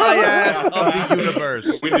all I ask of the universe.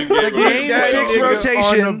 The game 6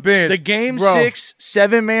 rotation. The game 6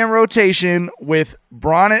 7-man rotation with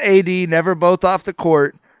Bron and AD never both off the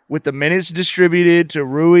court, with the minutes distributed to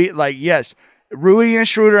Rui. Like, yes, Rui and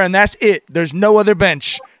Schroeder, and that's it. There's no other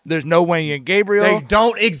bench. There's no Winyan Gabriel. They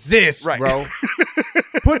don't exist, right, bro.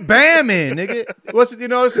 Put Bam in, nigga. You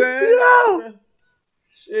know what I'm saying? Yeah.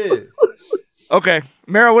 Shit. Okay,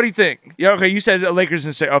 Mero, what do you think? Yeah, okay, you said Lakers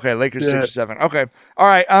in 6. Okay, Lakers 6 or 7. Okay, all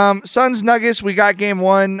right. Suns Nuggets. We got game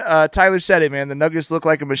 1. Tyler said it, man. The Nuggets look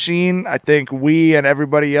like a machine. I think we and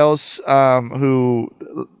everybody else who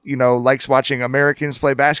likes watching Americans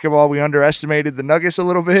play basketball, we underestimated the Nuggets a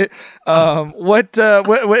little bit. What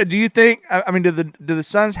do you think? I mean, do the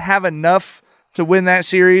Suns have enough to win that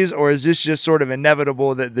series, or is this just sort of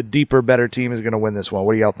inevitable that the deeper, better team is going to win this one?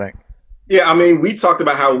 What do y'all think? Yeah, I mean, we talked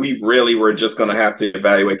about how we really were just going to have to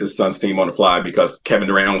evaluate the Suns team on the fly because Kevin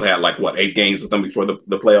Durant only had 8 games with them before the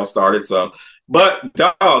playoffs started. So, but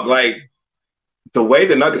dog, like the way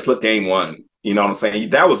the Nuggets looked game 1, you know what I'm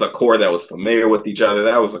saying? That was a core that was familiar with each other.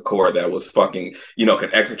 That was a core that was fucking,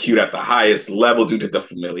 could execute at the highest level due to the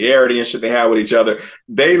familiarity and shit they had with each other.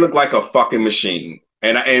 They look like a fucking machine.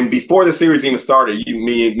 And before the series even started,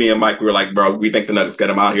 me and Mike, we were like, bro, we think the Nuggets get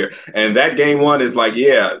them out here. And that game 1 is like,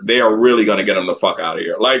 yeah, they are really going to get them the fuck out of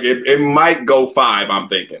here. Like, it might go 5, I'm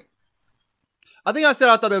thinking. I think I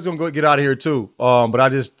thought they was going to get out of here too. But I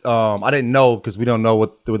just, I didn't know because we don't know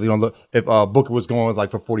what they're going to look, if Booker was going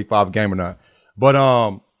for 45 game or not. But,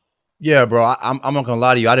 yeah, bro, I'm not going to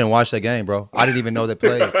lie to you. I didn't watch that game, bro. I didn't even know they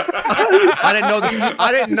played.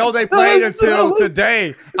 I didn't know they played until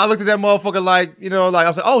today. I looked at that motherfucker like I was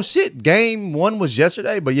like, oh shit, game 1 was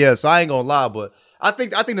yesterday. But yeah, so I ain't gonna lie, but I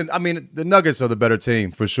think the Nuggets are the better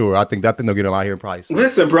team for sure. I think they'll get them out here in probably 6.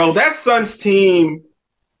 Listen, bro, that Suns team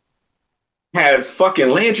has fucking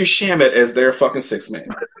Landry Shamet as their fucking 6th man.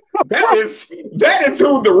 That is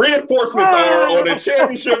who the reinforcements are on a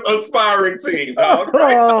championship aspiring team, dog.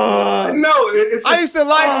 Right? No, it's just, I used to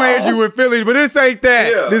like Landry with Philly, but this ain't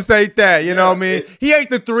that. Yeah. This ain't that. You know what I mean? He ain't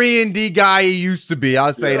the 3-and-D guy he used to be.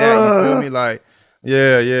 I'll say that. You feel me? Like,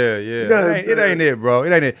 yeah. It ain't it, bro.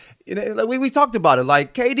 It ain't it. Like, we talked about it.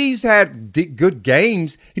 Like, KD's had good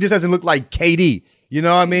games. He just hasn't looked like KD. You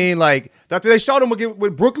know what I mean? Like, they showed him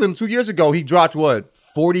with Brooklyn 2 years ago. He dropped,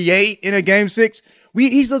 48 in a game 6?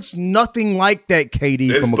 He looks nothing like that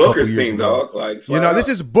KD it's from a Booker's couple years team, ago. dog. Like, This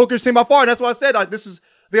is Booker's team by far. And that's why I said, this is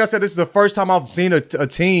the first time I've seen a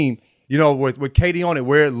team, with KD on it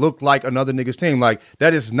where it looked like another nigga's team. Like,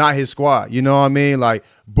 that is not his squad. You know what I mean? Like,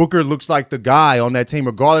 Booker looks like the guy on that team,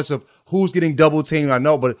 regardless of who's getting double teamed. I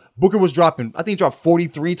know, but Booker was dropping, I think he dropped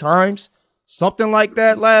 43 times, something like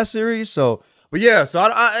that last series. So, but yeah, so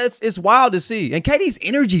it's wild to see. And KD's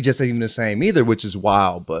energy just ain't even the same either, which is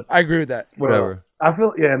wild, but I agree with that. Whatever. I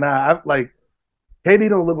feel KD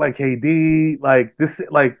don't look like KD. Like this,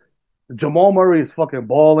 like Jamal Murray is fucking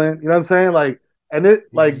balling. You know what I'm saying? Like, and it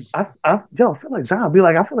like I feel like John be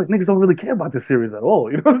like, I feel like niggas don't really care about this series at all.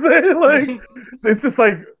 You know what I'm saying? Like it's just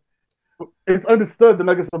like it's understood the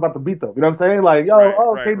Nuggets are about to beat them. You know what I'm saying? Like,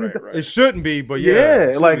 KD. It shouldn't be, but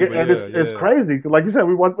it's crazy. Like you said,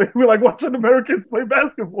 we like watching Americans play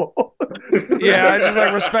basketball. Yeah, I just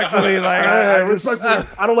like respectfully, like I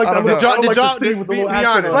don't like that. Be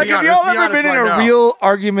honest. Like, have y'all ever been in a real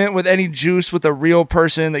argument with any juice with a real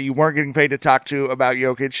person that you weren't getting paid to talk to about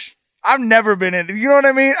Jokic? I've never been in it. You know what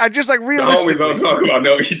I mean? I just like realistically. The homies don't talk about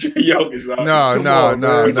Jokic.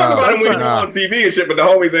 No. We talk about him when he's on TV and shit, but the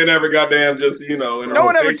homies ain't ever goddamn just, No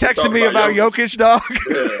one ever texted me about Jokic, dog.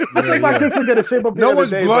 I think my kids will get a shape up. No one's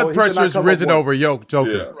blood pressure has risen over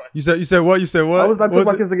Joker. Yeah. You said what? I took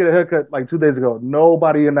my kids to get a haircut like 2 days ago.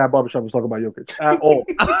 Nobody in that barbershop was talking about Jokic at all.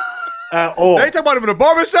 At all. They talk about him in the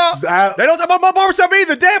barbershop? They don't talk about my barbershop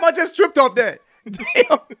either. Damn, I just tripped off that.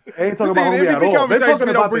 Damn. They ain't talking about homie at all. They're talking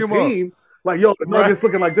about the team. Like, yo, the Nuggets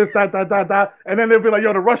looking like this, that. And then they'll be like,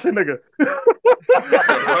 yo, the Russian nigga. The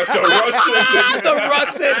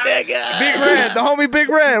Russian nigga. Big Red, the homie Big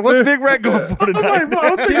Red. What's Big Red going for tonight? I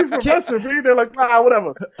don't think he's from Russia, B. They're like, nah,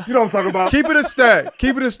 whatever. You know what I'm talking about. Keep it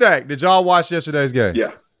a stack. Did y'all watch yesterday's game?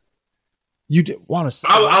 Yeah. You did want to?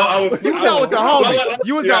 You was out with the homie.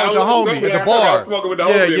 You was out with the homie at the bar. Smoking with the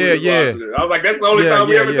homie. Yeah. I was like, that's the only time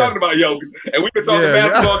we ever talked about Jokic, and we've been talking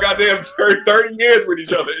basketball goddamn 30 years with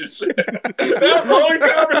each other and shit. That's the only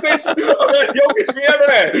conversation about Jokic we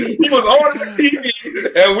ever had. He was on the TV,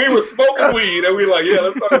 and we were smoking weed, and we were like, yeah,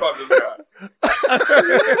 let's talk about this guy.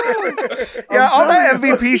 Yeah, all that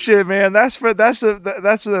MVP shit, man. That's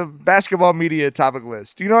a basketball media topic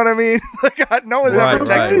list. You know what I mean? Like, no one's ever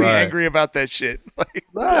texted me angry about that shit. Like,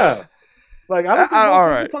 nah. Like, I don't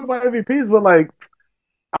think talk about MVPs, but like,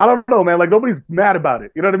 I don't know, man. Like, nobody's mad about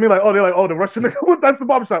it. You know what I mean? Like, they're like, the Russian nigga. That's the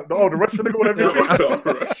barbershop. The Russian nigga,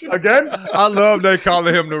 whatever. Again? I love they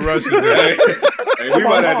calling him the Russian nigga. Hey, we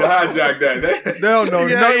might have to hijack that. They don't know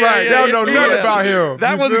nothing. They don't know nothing about him.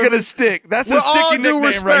 That one's gonna stick. That's a sticky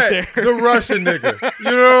nickname right there. The Russian nigga.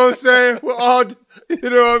 You know what I'm saying? You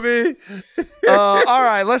know what I mean? All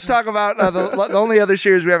right, let's talk about the only other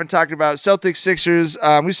series we haven't talked about, Celtics Sixers.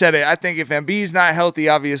 We said it. I think if Embiid's not healthy,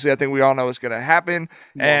 obviously, I think we all know what's going to happen.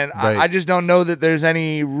 And I just don't know that there's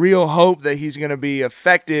any real hope that he's going to be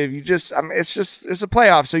effective. It's a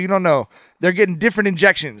playoff, so you don't know. They're getting different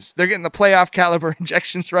injections. They're getting the playoff caliber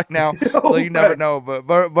injections right now, so you never know.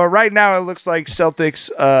 But right now, it looks like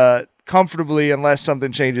Celtics comfortably, unless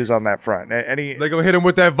something changes on that front. They gonna hit him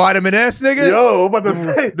with that vitamin S, nigga? Yo, I'm about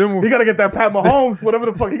to say, he gotta get that Pat Mahomes, whatever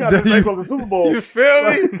the fuck he got to make on the Super Bowl. You feel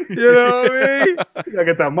me? You know what I mean? You gotta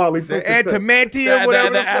get that Molly. The adamantium, whatever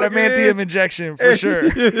the adamantium injection, for sure.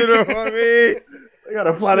 You know what I mean? They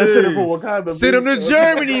gotta fly that shit in for Wakanda. Send him to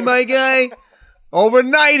Germany, my guy.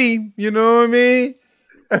 Overnight him, you know what I mean?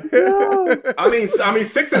 I mean,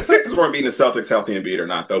 Sixers weren't beating the Celtics, healthy Embiid or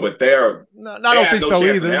not, though. But I don't think so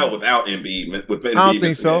either. Without Embiid, with Embiid, I don't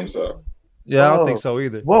think so. Yeah, I don't think so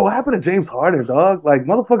either. Well, what happened to James Harden, dog? Like,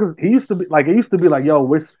 motherfuckers, it used to be like, yo,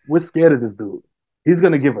 we're scared of this dude. He's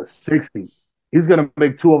gonna give us 60. He's gonna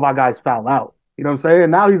make two of our guys foul out. You know what I'm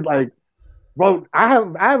saying? Now he's like, bro, I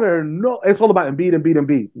haven't heard it's all about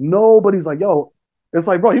Embiid. Nobody's like, yo, it's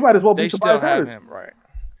like, bro, he might as well be Tobias Harris. Him, right?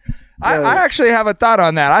 I actually have a thought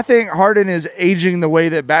on that. I think Harden is aging the way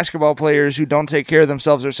that basketball players who don't take care of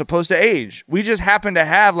themselves are supposed to age. We just happen to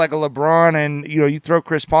have like a LeBron and, you throw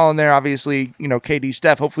Chris Paul in there, obviously, KD,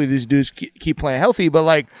 Steph. Hopefully these dudes keep playing healthy. But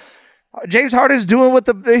like, James Harden's doing what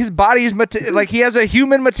his body's like. He has a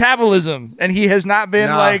human metabolism, and he has not been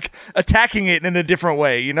like attacking it in a different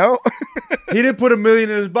way. You know, he didn't put $1 million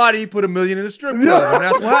in his body. He put $1 million in the strip club, and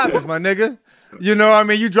that's what happens, my nigga. You know what I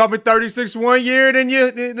mean? You drop it 36 one year, then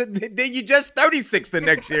you just 36 the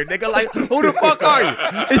next year. Nigga, like, who the fuck are you?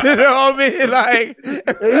 You know what I mean? Like,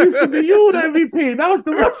 it used to be you, the MVP. That was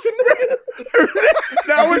the Russian nigga.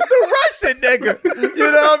 That was the Russian nigga.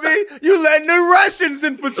 You know what I mean? You letting the Russians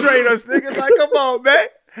infiltrate us, nigga. Like, come on, man.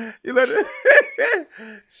 You let it.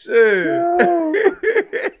 Shit.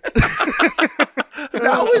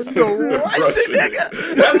 That was the Russian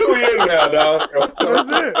nigga. That's who he is now, dog.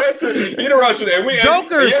 That's it. He's the Russian. And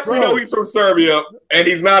yes, we know he's from Serbia, and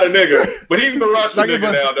he's not a nigga, but he's the Russian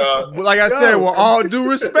nigga now, dog. Like I said, with all due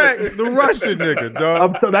respect, the Russian nigga,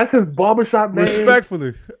 dog. So that's his barbershop name.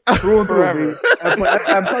 Respectfully. Through and through.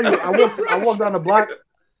 I'm telling you, I walked down the block.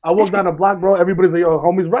 Bro. Everybody's like, yo,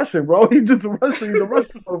 homie's Russian, bro. He's just Russian. He's a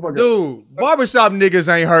Russian motherfucker. Dude, barbershop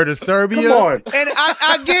niggas ain't heard of Serbia. Come on. And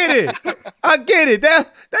I get it. I get it. They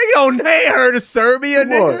ain't heard of Serbia,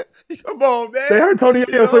 nigga. Come on, man. They heard Tony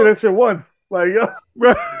say that shit once. Like, yo.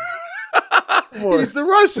 He's the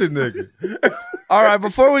Russian nigga. All right,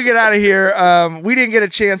 before we get out of here, we didn't get a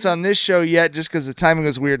chance on this show yet just because the timing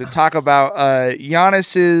was weird to talk about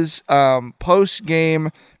Giannis's post-game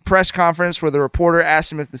press conference where the reporter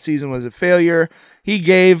asked him if the season was a failure. He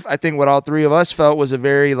gave, I think, what all three of us felt was a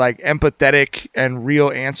very like empathetic and real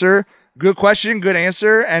answer. Good question, good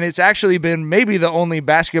answer, and it's actually been maybe the only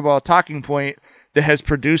basketball talking point that has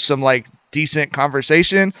produced some like decent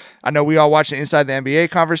conversation. I know we all watched the Inside the NBA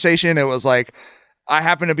conversation. It was like, I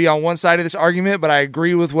happen to be on one side of this argument, but I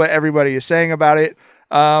agree with what everybody is saying about it.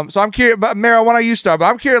 So I'm curious, but Mero, why don't you start? But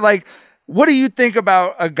I'm curious, like, what do you think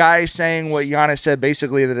about a guy saying what Giannis said,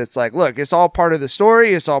 basically that it's like, look, it's all part of the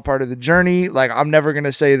story. It's all part of the journey. Like, I'm never going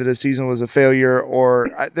to say that a season was a failure, or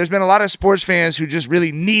there's been a lot of sports fans who just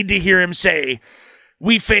really need to hear him say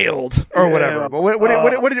we failed or whatever. But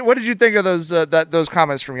what did you think of those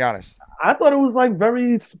comments from Giannis? I thought it was like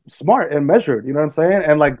very smart and measured, you know what I'm saying?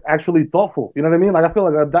 And like actually thoughtful, you know what I mean? Like I feel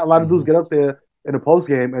like a lot of dudes get up there in the post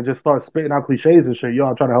game and just start spitting out cliches and shit. Yo,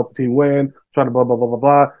 I'm trying to help the team win, trying to blah, blah, blah, blah,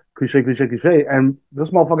 blah. Cliche. And this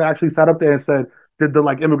motherfucker actually sat up there and said, did the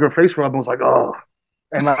like immigrant face rub and was like, oh.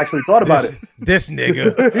 And I actually thought about it. This nigga.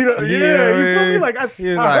 you feel me? Like, I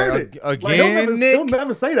heard it. Again, Nick? He'll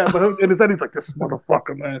never say that, but in his head, he's like, this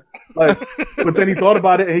motherfucker, man. Like, but then he thought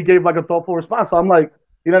about it and he gave like a thoughtful response. So I'm like,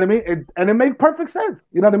 you know what I mean? And it made perfect sense.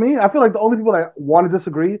 You know what I mean? I feel like the only people that want to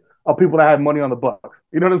disagree are people that have money on the Bucks.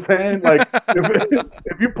 You know what I'm saying? Like,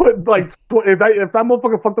 if you put like, if that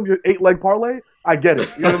motherfucker fucked up your 8-leg parlay, I get it.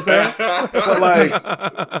 You know what I'm saying? But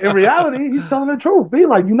like, in reality, he's telling the truth. Be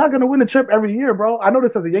like, you're not gonna win the chip every year, bro. I know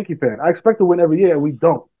this as a Yankee fan. I expect to win every year, and we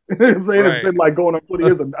don't. You know what I'm saying? Right. It's been like going on 40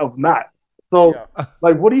 years of not. So,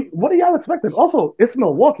 like, what are y'all expecting? Also, it's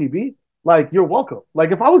Milwaukee, B. Like, you're welcome.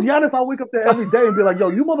 Like, if I was Giannis, I'd wake up there every day and be like, yo,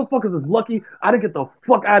 you motherfuckers is lucky I didn't get the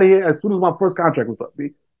fuck out of here as soon as my first contract was up, B.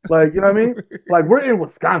 Like, you know what I mean? Like, we're in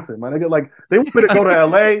Wisconsin, man. They want me to go to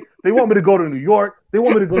LA. They want me to go to New York. They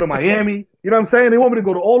want me to go to Miami. You know what I'm saying? They want me to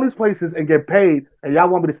go to all these places and get paid. And y'all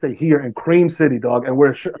want me to stay here in Cream City, dog, and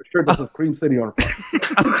wear a shirt that says Cream City on it.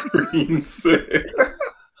 Cream City.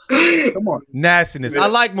 Come on. Nastiness. I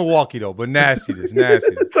like Milwaukee, though, but nastiness.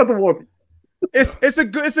 Shut the Milwaukee.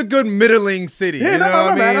 It's a good middling city. Yeah, you know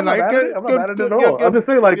what I mean? I'm not mad at it at all. I'm just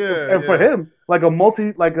saying, like, and for him, like an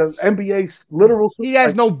NBA literal. He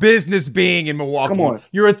has no business being in Milwaukee. Come on,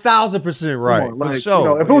 you're 1,000% right. Like, for sure. You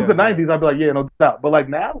know, if it was the '90s, I'd be like, yeah, no doubt. But like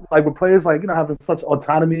now, like with players like having such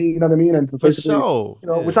autonomy, you know what I mean, and for sure,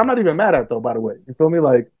 which I'm not even mad at though. By the way, you feel me?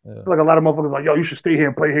 Like, I feel like a lot of motherfuckers like, yo, you should stay here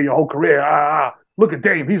and play here your whole career. Look at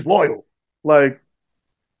Dame, he's loyal. Like.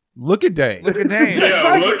 Look at Dame. Look at Dame.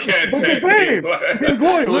 Yeah, look at Dame.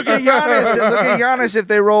 Look at Giannis. If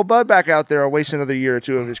they roll Bud back out there, I'll waste another year or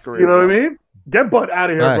two of his career. You know what I mean? Get Bud out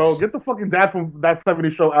of here, bro. Get the fucking dad from That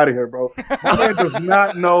 70s Show out of here, bro. My man does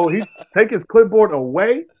not know. Take his clipboard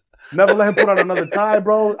away. Never let him put on another tie,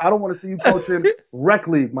 bro. I don't want to see you coaching rec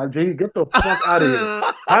league, my G. Get the fuck out of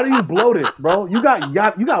here. How do you blow this, bro? You got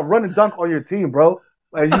run and dunk on your team, bro.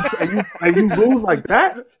 And you lose like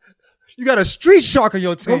that? You got a street shark on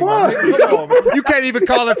your team. Come on. You can't even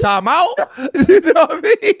call a timeout. You know what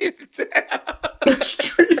I mean?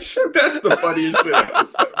 Street shark. That's the funniest shit I've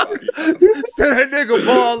said that nigga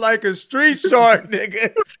ball like a street shark,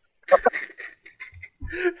 nigga.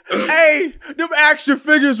 Hey, them action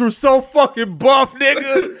figures were so fucking buff,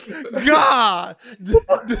 nigga. God.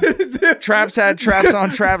 Traps had traps on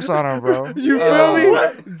them, bro. You feel me?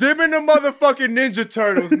 Them and the motherfucking Ninja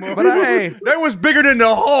Turtles, man. But they was bigger than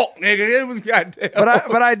the Hulk, nigga. It was goddamn.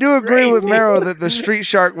 But I do agree with Mero that the Street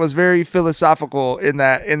Shark was very philosophical in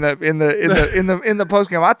the post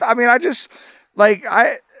game.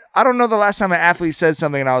 I don't know the last time an athlete said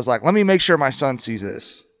something and I was like, let me make sure my son sees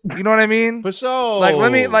this. You know what I mean? For sure.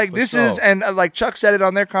 Like Chuck said it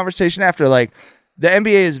on their conversation after, like, the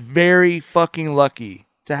NBA is very fucking lucky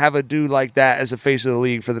to have a dude like that as a face of the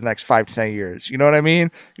league for the next 5 to 10 years. You know what I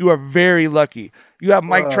mean? You are very lucky. You have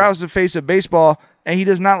Mike Trout as the face of baseball, and he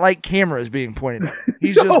does not like cameras being pointed at him.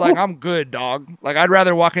 He's just like, I'm good, dog. Like, I'd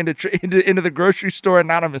rather walk into the grocery store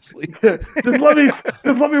anonymously. just let me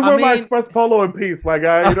wear my Express Polo in peace, my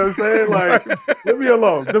guy. You know what I'm saying? Like, leave me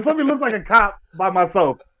alone. Just let me look like a cop by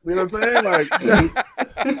myself. You know what I'm saying? Like,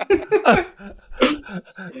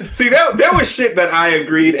 see, there was shit that I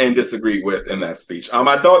agreed and disagreed with in that speech.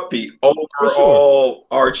 I thought the overall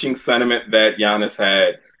arching sentiment that Giannis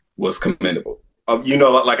had was commendable.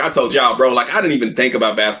 Like I told y'all, bro, like I didn't even think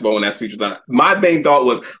about basketball when that speech was done. My main thought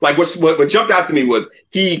was, like, what jumped out to me was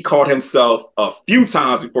he caught himself a few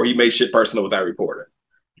times before he made shit personal with that reporter.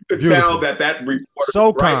 You could tell that reporter,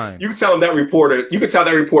 so kind. You could tell that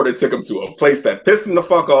reporter took him to a place that pissed him the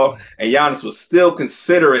fuck off, and Giannis was still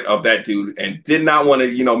considerate of that dude and did not want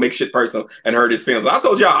to, make shit personal and hurt his feelings. I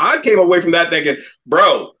told y'all, I came away from that thinking,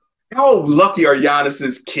 bro, how lucky are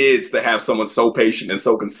Giannis's kids to have someone so patient and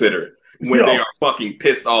so considerate when they are fucking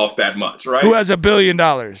pissed off that much, right? Who has $1 billion,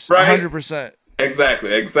 right? 100%.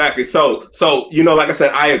 Exactly. So, like I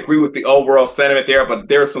said, I agree with the overall sentiment there, but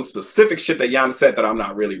there's some specific shit that Giannis said that I'm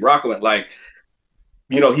not really rocking with. Like,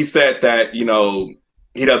 he said that,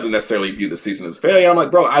 he doesn't necessarily view the season as failure. I'm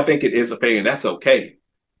like, bro, I think it is a failure, and that's okay.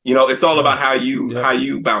 It's all about how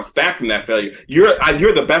you bounce back from that failure.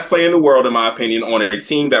 You're the best player in the world, in my opinion, on a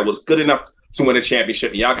team that was good enough to win a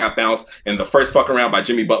championship, and y'all got bounced in the first fucking round by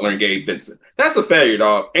Jimmy Butler and Gabe Vincent. That's a failure,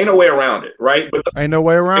 dog. Ain't no way around it, right? Ain't no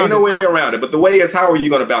way around it. But the way is, how are you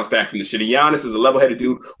going to bounce back from this shit? And Giannis is a level-headed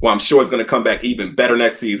dude who I'm sure is going to come back even better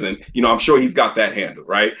next season. I'm sure he's got that handled,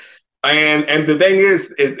 right? And the thing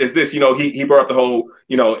is this, he brought up the whole,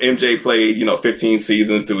 MJ played, 15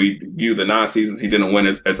 seasons. Do we view the 9 seasons he didn't win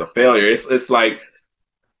as a failure? It's like,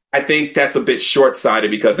 I think that's a bit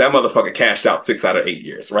short-sighted because that motherfucker cashed out 6 out of 8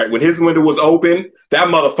 years, right? When his window was open, that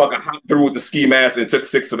motherfucker hopped through with the ski mask and took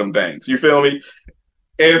 6 of them bangs. You feel me?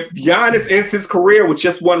 If Giannis ends his career with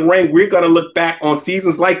just 1 ring, we're going to look back on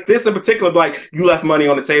seasons like this in particular, like, you left money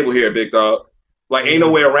on the table here, big dog. Like, ain't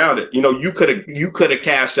no way around it. You could have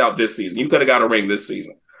cashed out this season. You could have got a ring this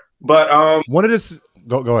season. But one of this,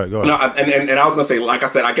 go ahead. No, and I was gonna say, like I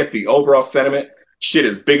said, I get the overall sentiment. Shit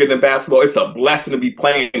is bigger than basketball. It's a blessing to be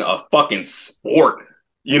playing a fucking sport,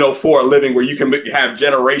 for a living where you can have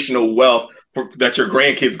generational wealth that your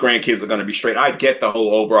grandkids are going to be straight. I get the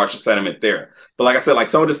whole overarching sentiment there. But like I said, like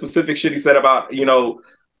some of the specific shit he said about,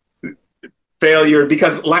 failure,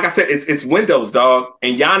 because like I said, it's windows, dog.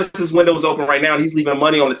 And Giannis's window is open right now, and he's leaving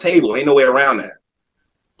money on the table. Ain't no way around that.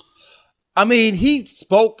 I mean, he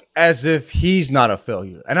spoke as if he's not a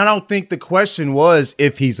failure. And I don't think the question was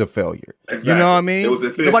if he's a failure. Exactly. You know what I mean? It was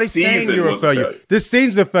if this Nobody's season saying you're a was failure. This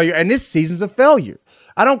season's a failure, and this season's a failure.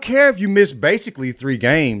 I don't care if you missed basically 3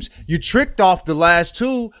 games. You tricked off the last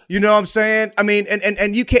 2. You know what I'm saying? I mean,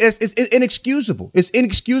 and you can't. It's inexcusable. It's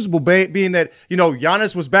inexcusable, being that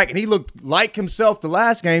Giannis was back and he looked like himself the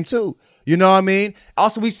last game too. You know what I mean?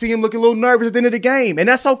 Also, we see him looking a little nervous at the end of the game, and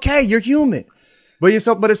that's okay. You're human. But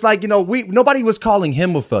it's like nobody was calling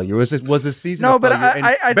him a failure. Was this season? No, a but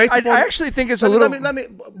failure? I actually think it's a little.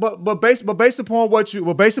 Based upon what you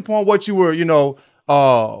were,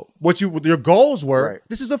 what your goals were, right.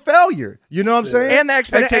 This is a failure. You know what I'm saying? And the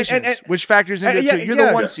expectations, which factors into it. You're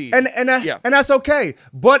the 1 seed, and that's okay.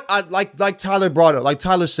 But I like Tyler brought up, like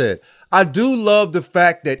Tyler said, I do love the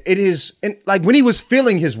fact that it is, and like when he was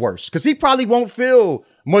feeling his worst, because he probably won't feel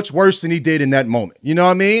much worse than he did in that moment. You know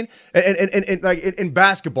what I mean? And like in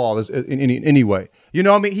basketball anyway. You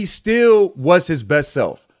know what I mean? He still was his best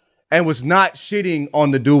self and was not shitting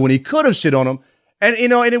on the dude when he could have shit on him. And,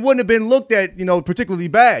 and it wouldn't have been looked at, particularly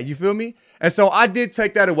bad. You feel me? And so I did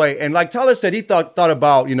take that away. And like Tyler said, he thought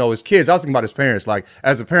about, his kids. I was thinking about his parents. Like,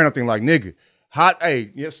 as a parent, I'm thinking like, nigga,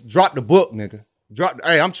 drop the book, nigga.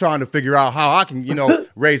 I'm trying to figure out how I can,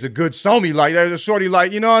 raise a good Somi like that, a shorty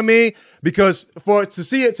like, you know what I mean? Because to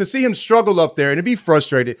see him struggle up there and to be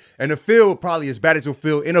frustrated and to feel probably as bad as he'll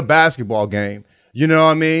feel in a basketball game, You know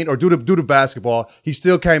what I mean? Or do the basketball. He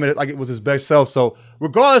still came in it like it was his best self. So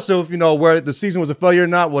regardless of, where the season was a failure or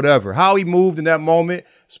not, whatever. How he moved in that moment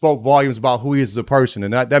spoke volumes about who he is as a person.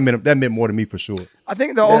 And that meant more to me for sure. I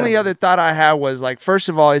think the only other thought I had was like, first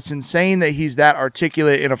of all, it's insane that he's that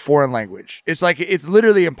articulate in a foreign language. It's like, it's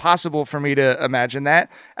literally impossible for me to imagine that.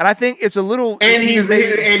 And I think it's a little, and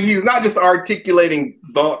he's not just articulating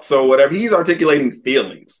thoughts or whatever. He's articulating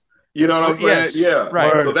feelings. You know what I'm saying? Yes, yeah.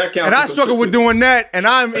 right. So that counts. And I struggle with doing that, and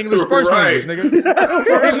I'm English first language, nigga.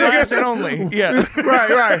 First language and only. Yeah.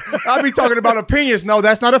 Right. I'll be talking about opinions. No,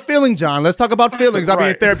 that's not a feeling, John. Let's talk about feelings. I'll be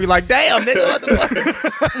in therapy like, damn, nigga, what the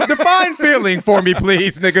fuck? Define feeling for me,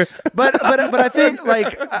 please, nigga. But I think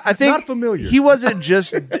not familiar. He wasn't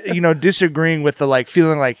just disagreeing with the like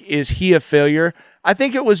feeling like, is he a failure? I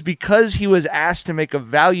think it was because he was asked to make a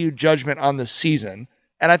value judgment on the season,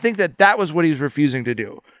 and I think that was what he was refusing to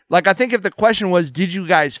do. Like, I think if the question was, did you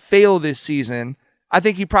guys fail this season? I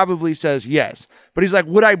think he probably says yes. But he's like,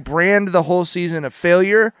 would I brand the whole season a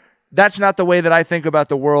failure? That's not the way that I think about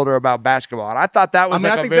the world or about basketball. And I thought that was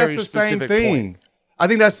a very specific point. I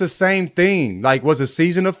think that's the same thing. Like, was a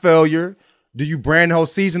season a failure? Do you brand the whole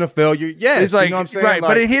season a failure? Yes. It's like, you know what I'm saying? Right. Like,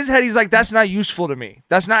 but in his head, he's like, that's not useful to me.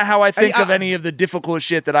 That's not how I think of any of the difficult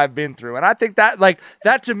shit that I've been through. And I think that, like,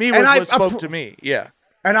 that to me was what spoke to me. Yeah.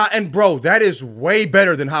 And bro, that is way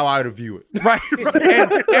better than how I would view it. Right.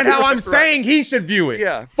 and how I'm saying he should view it.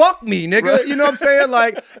 Yeah. Fuck me, nigga. Right. You know what I'm saying?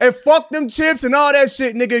 Like, and fuck them chips and all that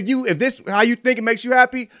shit, nigga. If this how you think it makes you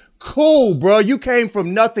happy, cool, bro. You came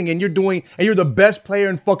from nothing and you're the best player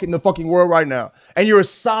in the fucking world right now. And you're a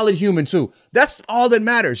solid human too. That's all that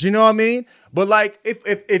matters. You know what I mean? But like,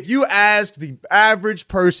 if you ask the average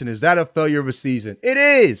person, is that a failure of a season? It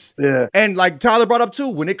is. Yeah. And like Tyler brought up too,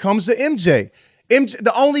 when it comes to MJ,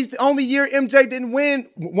 the only year MJ didn't win,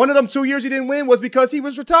 one of them 2 years he didn't win was because he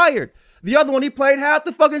was retired. The other one, he played half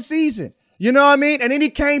the fucking season. You know what I mean? And then he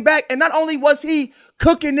came back, and not only was he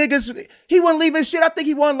cooking niggas, he wasn't leaving shit. I think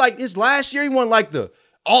he won like his last year, he won like the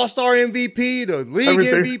All-Star MVP, the league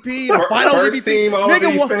MVP, the final first MVP. Team all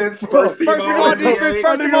defense, first team all defense,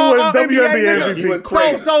 first team all NBA,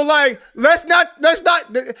 nigga. So like, let's not.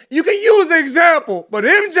 You can use the example, but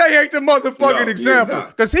MJ ain't the motherfucking example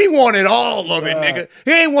because he wanted all of it, nigga.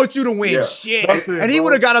 He ain't want you to win shit, and he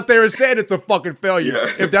would have got up there and said it's a fucking failure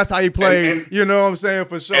if that's how he played. You know what I'm saying,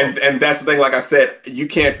 for sure. And that's the thing. Like I said, you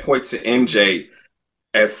can't point to MJ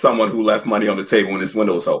as someone who left money on the table when his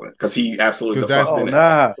window was open, because he absolutely didn't.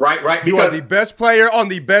 Right. You are the best player on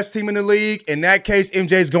the best team in the league. In that case,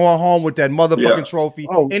 MJ's going home with that motherfucking trophy.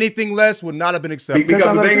 Anything less would not have been accepted.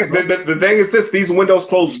 Because the thing is this: these windows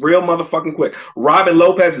close real motherfucking quick. Robin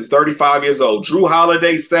Lopez is 35 years old. Drew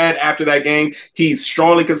Holiday said after that game he's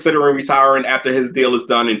strongly considering retiring after his deal is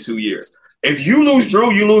done in 2 years. If you lose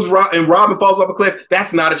Drew, you lose and Robin falls off a cliff,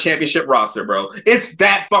 that's not a championship roster, bro. It's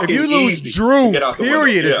that fucking easy. If you lose Drew,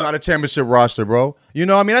 period, it's not a championship roster, bro. You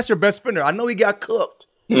know what I mean? That's your best defender. I know he got cooked.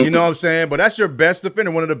 You know what I'm saying? But that's your best defender,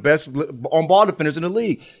 one of the best on-ball defenders in the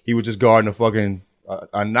league. He was just guarding a fucking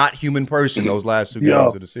a not human person those last 2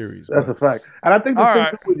 games of the series. That's a fact. And I think the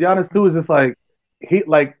thing with Giannis too is just like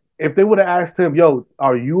if they would have asked him, "Yo,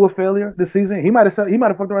 are you a failure this season?" He might have fucked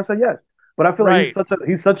around and said yes. But I feel like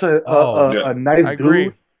he's such a nice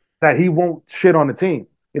dude that he won't shit on the team.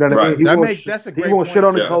 You know what I mean? He won't shit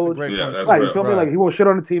on the coach. You feel me? Like he won't shit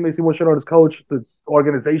on the teammates. He won't shit on his coach, the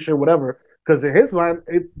organization, whatever. Because in his mind,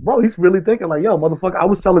 he's really thinking like, "Yo, motherfucker, I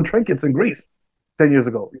was selling trinkets in Greece 10 years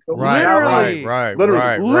ago." Right.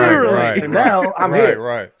 Literally. And now I'm here.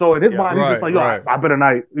 Right. So in his mind, he's just like, "Yo, I better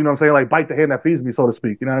not." You know what I'm saying? Like bite the hand that feeds me, so to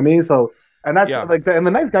speak. You know what I mean? So and that's like that. And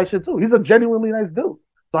the nice guy shit too. He's a genuinely nice dude.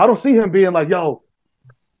 So I don't see him being like, "Yo,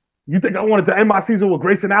 you think I wanted to end my season with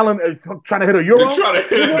Grayson Allen trying to hit a Euro?" Right.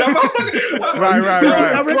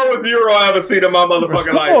 That's the slowest Euro I ever seen in my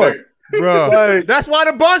motherfucking life. Bro, that's why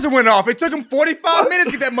the buzzer went off. It took him 45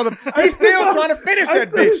 minutes to get that mother. He's still trying to finish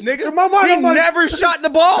that bitch, nigga. He never shot the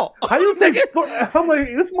ball. How you think? I'm like,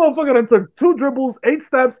 this motherfucker that took 2 dribbles, 8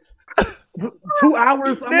 steps, 2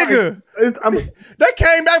 hours. Nigga. They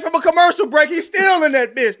came back from a commercial break. He's still in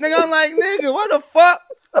that bitch. Nigga, I'm like, nigga, what the fuck?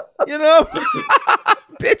 You know?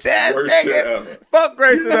 Bitch ass nigga. Fuck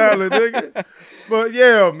Grayson Allen, nigga. But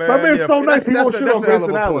yeah, man. My man's so nice. He won't shit on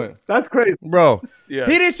Grayson Allen. That's crazy. Bro. Yeah.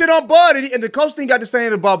 He didn't shit on Bud, and the coach thing got to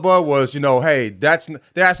saying about Bud was, hey, they asked him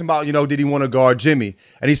about, did he want to guard Jimmy?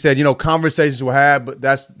 And he said, conversations were had, but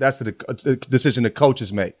that's the decision the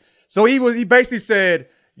coaches make. So he basically said,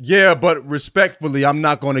 yeah, but respectfully, I'm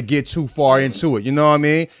not going to get too far into it. You know what I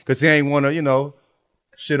mean? Because he ain't want to,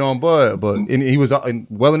 shit on Bud, but he was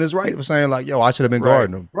well in his right for saying like, "Yo, I should have been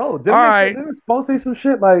guarding him." Bro, didn't Spo say some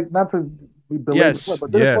shit like not to Yes.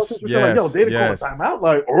 But then like, yo, they didn't call a timeout.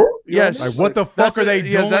 Like, yes. Like, what the fuck are they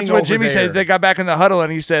doing? Yes, that's what Jimmy said. They got back in the huddle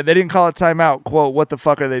and he said they didn't call a timeout. Quote, what the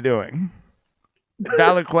fuck are they doing?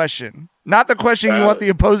 Valid question. Not the question you want the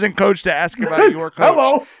opposing coach to ask about your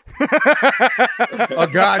coach. A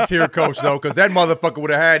god tier coach though, because that motherfucker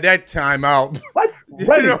would have had that timeout. What?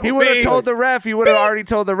 He would have told the ref. He would have already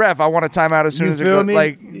told the ref. I want a timeout as soon as it goes.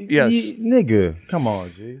 Like, yes, nigga, come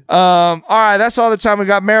on, G. All right, that's all the time we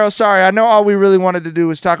got. Mero, sorry, I know all we really wanted to do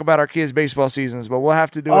was talk about our kids' baseball seasons, but we'll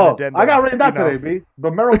have to do an addendum. I got written out today, B.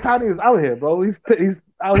 But Mero County is out here, bro. He's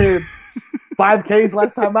out here. 5Ks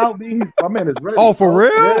last time out, B. My man is ready. Oh, for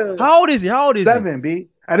real? Yeah. How old is he? 7, B.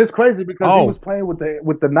 And it's crazy because he was playing with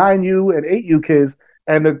the 9U and 8U kids,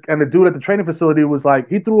 and the dude at the training facility was like,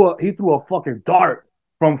 he threw a fucking dart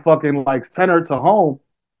from fucking like center to home,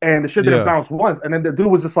 and the shit didn't bounce once. And then the dude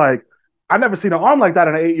was just like, I never seen an arm like that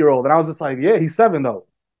in an 8-year-old. And I was just like, yeah, he's 7 though.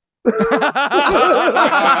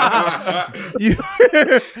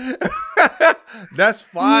 That's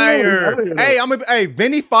fire. Hey,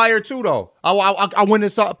 Vinny fire too though. I went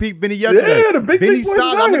and saw Pete Vinny yesterday. Yeah, the big Vinny boys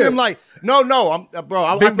solid. I'm looking at him like, no, bro.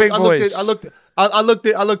 I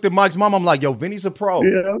looked at Mike's mom. I'm like, yo, Vinny's a pro.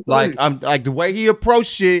 Yeah, like I'm like the way he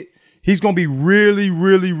approached shit. He's gonna be really,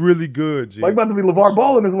 really, really good. G. Like about to be LeVar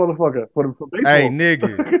Ball in this motherfucker for baseball. Hey,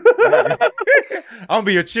 nigga. I'm gonna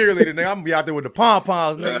be a cheerleader, nigga. I'm gonna be out there with the pom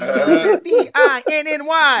poms, nigga.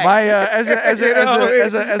 B-I-N-N-Y. My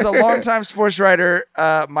as a longtime sports writer,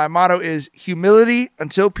 my motto is humility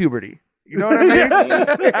until puberty. You know what I mean?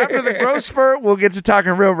 After the growth spurt, we'll get to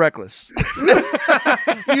talking real reckless.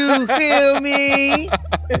 You feel me?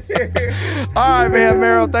 All right, man,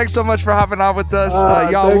 Mero, thanks so much for hopping on with us.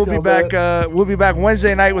 Y'all, we'll be back. We'll be back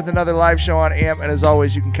Wednesday night with another live show on AMP, and as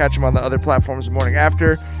always, you can catch them on the other platforms the morning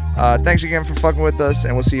after. Thanks again for fucking with us,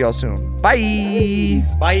 and we'll see y'all soon. Bye.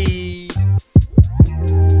 Bye.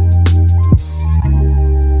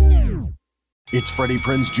 It's Freddie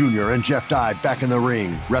Prinze Jr. and Jeff Dye back in the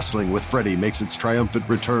ring. Wrestling with Freddie makes its triumphant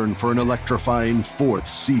return for an electrifying 4th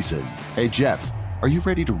season. Hey, Jeff, are you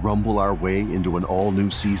ready to rumble our way into an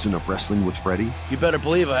all-new season of Wrestling with Freddie? You better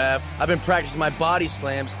believe I have. I've been practicing my body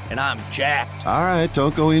slams, and I'm jacked. All right,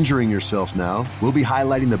 don't go injuring yourself now. We'll be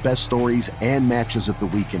highlighting the best stories and matches of the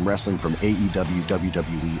week in wrestling from AEW,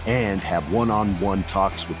 WWE, and have one-on-one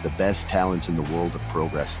talks with the best talents in the world of pro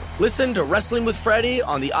wrestling. Listen to Wrestling with Freddie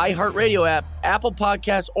on the iHeartRadio app, Apple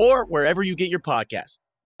Podcasts, or wherever you get your podcasts.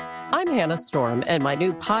 I'm Hannah Storm, and my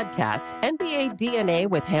new podcast, NBA DNA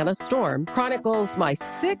with Hannah Storm, chronicles my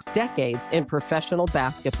 6 decades in professional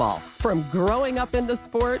basketball. From growing up in the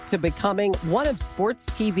sport to becoming one of sports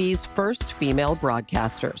TV's first female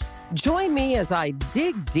broadcasters. Join me as I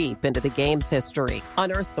dig deep into the game's history,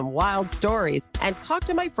 unearth some wild stories, and talk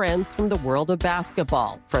to my friends from the world of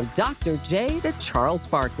basketball, from Dr. J to Charles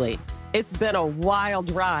Barkley. It's been a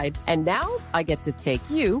wild ride, and now I get to take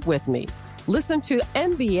you with me. Listen to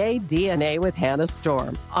NBA DNA with Hannah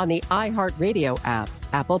Storm on the iHeartRadio app,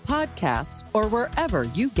 Apple Podcasts, or wherever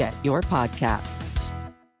you get your podcasts.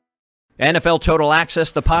 NFL Total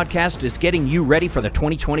Access, the podcast, is getting you ready for the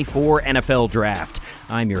 2024 NFL Draft.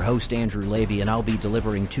 I'm your host, Andrew Levy, and I'll be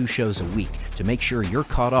delivering 2 shows a week to make sure you're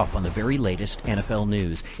caught up on the very latest NFL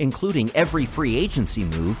news, including every free agency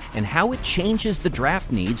move and how it changes the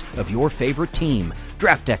draft needs of your favorite team.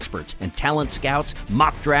 Draft experts and talent scouts,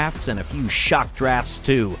 mock drafts, and a few shock drafts,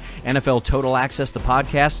 too. NFL Total Access, the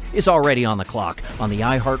podcast, is already on the clock on the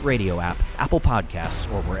iHeartRadio app, Apple Podcasts,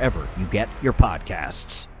 or wherever you get your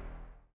podcasts.